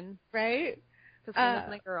obvious one. Right? Because that's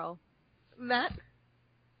my girl. Matt?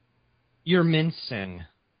 You're mincing.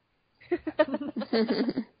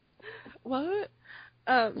 What?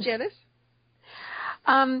 Janice?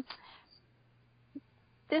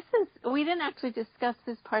 We didn't actually discuss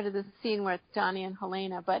this part of the scene where it's Donnie and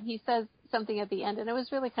Helena, but he says something at the end, and it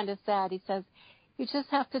was really kind of sad. He says, "You just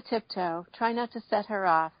have to tiptoe. Try not to set her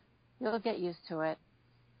off. You'll get used to it."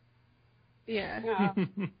 Yeah.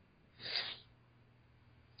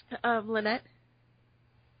 Lynette?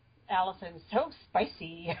 Allison's so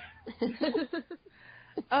spicy.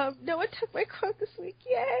 No one took my quote this week.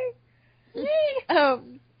 Yay!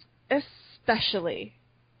 Yay! Especially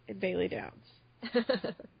in Bailey Downs.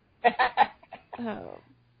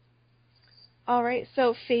 All right,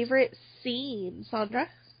 so favorite scene, Sandra?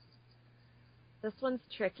 This one's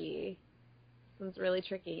tricky. This one's really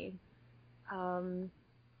tricky.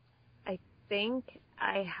 I think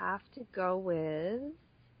I have to go with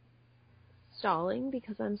stalling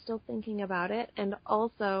because I'm still thinking about it. And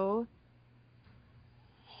also,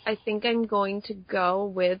 I think I'm going to go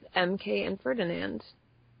with MK and Ferdinand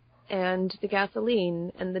and the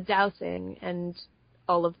gasoline and the dousing and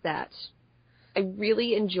all of that. I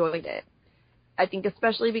really enjoyed it. I think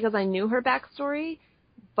especially because I knew her backstory,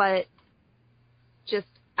 but just,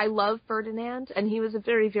 I love Ferdinand, and he was a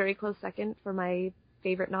very, very close second for my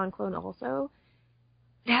favorite non-clone also.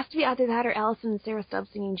 It has to be either that or Allison and Sarah Stubbs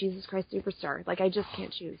singing Jesus Christ Superstar. Like, I just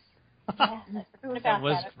can't choose. That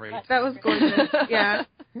was great. That was gorgeous, yeah.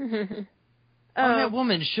 That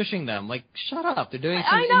woman shushing them. Like, shut up. They're doing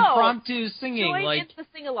some I know. impromptu singing. Join like, in the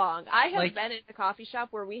sing-along. I have like- been in a coffee shop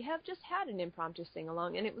where we have just had an impromptu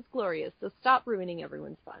sing-along, and it was glorious. So stop ruining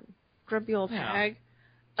everyone's fun. Grumpy old Yeah. hag.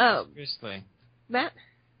 seriously. Matt?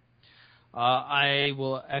 I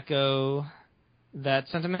will echo that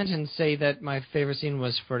sentiment and say that my favorite scene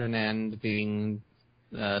was Ferdinand being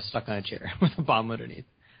stuck on a chair with a bomb underneath.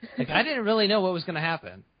 Like, I didn't really know what was going to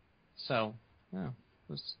happen. So, Yeah,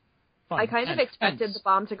 it was fun. I kind of And expected tense. the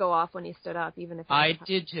bomb to go off when he stood up, even if it I was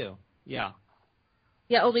did too. Yeah.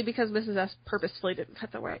 Yeah, only because Mrs. S purposefully didn't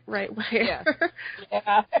cut the right way. Yeah.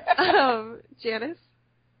 Yeah. Janice?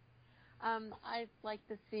 I like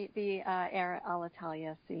the Air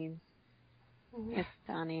Alitalia scene with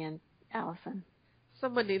Donnie and Allison.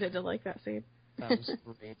 Someone needed to like that scene. That was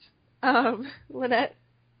great. Lynette?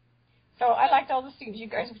 So I liked all the scenes you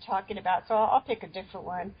guys were talking about, so I'll pick a different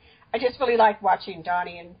one. I just really like watching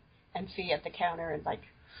Donnie and Fee at the counter and, like,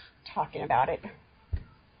 talking about it.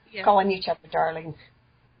 Yeah. Calling each other darling.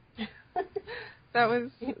 That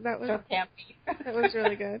was So campy. that was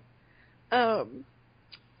really good.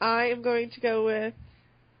 I am going to go with,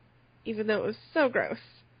 even though it was so gross,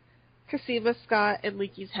 Cosima, Scott, and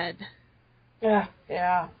Leaky's head. Yeah,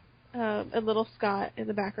 yeah. And little Scott in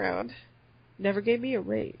the background. Never gave me a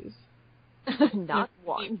raise. not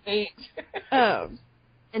one. Um,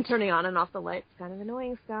 And turning on and off the lights kind of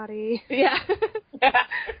annoying, Scotty. yeah. Yeah,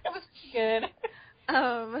 it was good.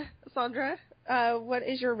 Sandra, what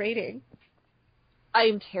is your rating?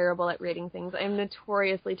 I'm terrible at rating things. I'm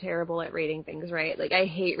notoriously terrible at rating things, right? Like, I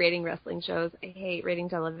hate rating wrestling shows. I hate rating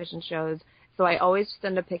television shows. So I always just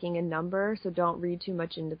end up picking a number, so don't read too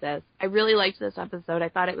much into this. I really liked this episode. I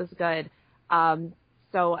thought it was good.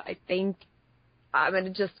 So I think I'm going to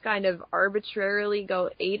just kind of arbitrarily go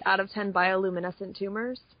 8 out of 10 bioluminescent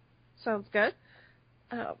tumors. Sounds good.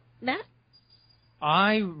 Matt?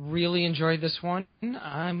 I really enjoyed this one.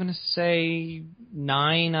 I'm going to say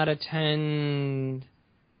 9 out of 10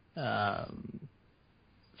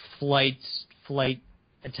 flight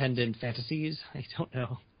attendant fantasies. I don't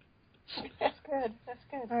know. That's good. That's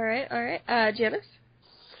good. All right. Janice?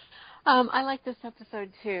 I liked this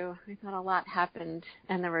episode too. I thought a lot happened,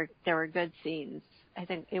 and there were good scenes. I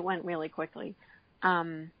think it went really quickly.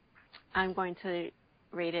 I'm going to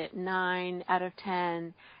rate it 9 out of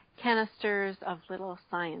 10 canisters of little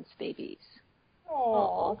science babies.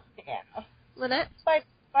 Oh, yeah. Lynette? Bye,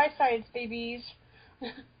 science babies.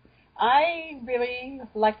 I really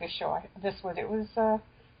like this show. This one, it was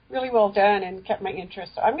really well done and kept my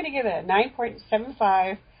interest. So I'm going to give it a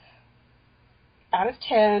 9.75 out of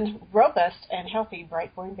 10 robust and healthy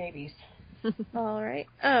bright-born babies. All right.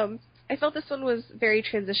 I felt this one was very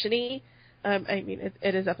transition-y. I mean,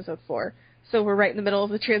 it is episode 4, so we're right in the middle of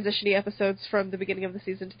the transition-y episodes from the beginning of the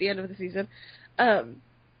season to the end of the season.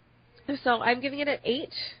 So I'm giving it an 8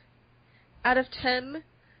 out of 10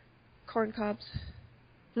 corn cobs.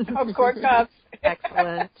 Oh, corn cobs.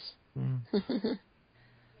 Excellent.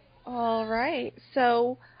 All right.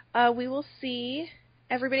 So we will see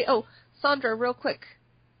everybody. Oh, Sandra, real quick.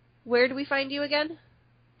 Where do we find you again?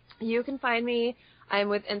 You can find me. I'm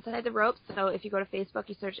with Inside the Ropes, so if you go to Facebook,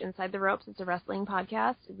 you search Inside the Ropes. It's a wrestling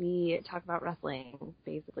podcast. We talk about wrestling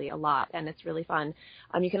basically a lot, and it's really fun.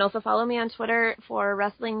 You can also follow me on Twitter for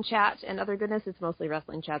wrestling chat and other goodness. It's mostly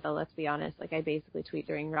wrestling chat, though, let's be honest. Like, I basically tweet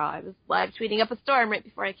during Raw. I was live tweeting up a storm right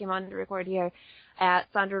before I came on to record here at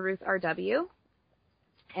Sandra Ruth RW.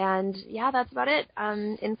 And, yeah, that's about it.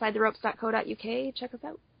 InsideTheRopes.co.uk. Check us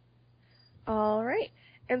out. All right.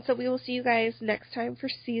 And so we will see you guys next time for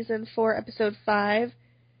Season 4, Episode 5,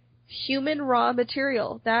 Human Raw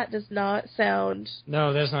Material. That does not sound...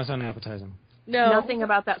 No, that does not sound appetizing. No. Nothing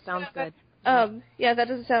about that sounds good. Yeah, that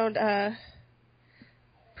doesn't sound,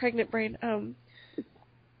 pregnant brain.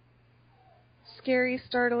 Scary,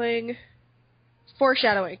 startling,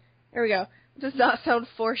 foreshadowing. There we go. Does not sound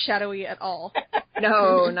foreshadowy at all.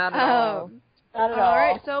 No, not at all. Not at all. All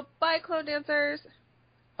right, so bye, clone dancers.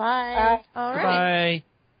 Bye. All right. Bye.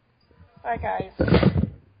 Bye, guys.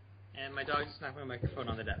 And my dog just knocked my microphone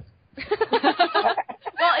on the desk. Well,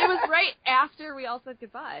 it was right after we all said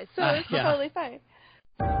goodbye. So it's yeah. totally fine.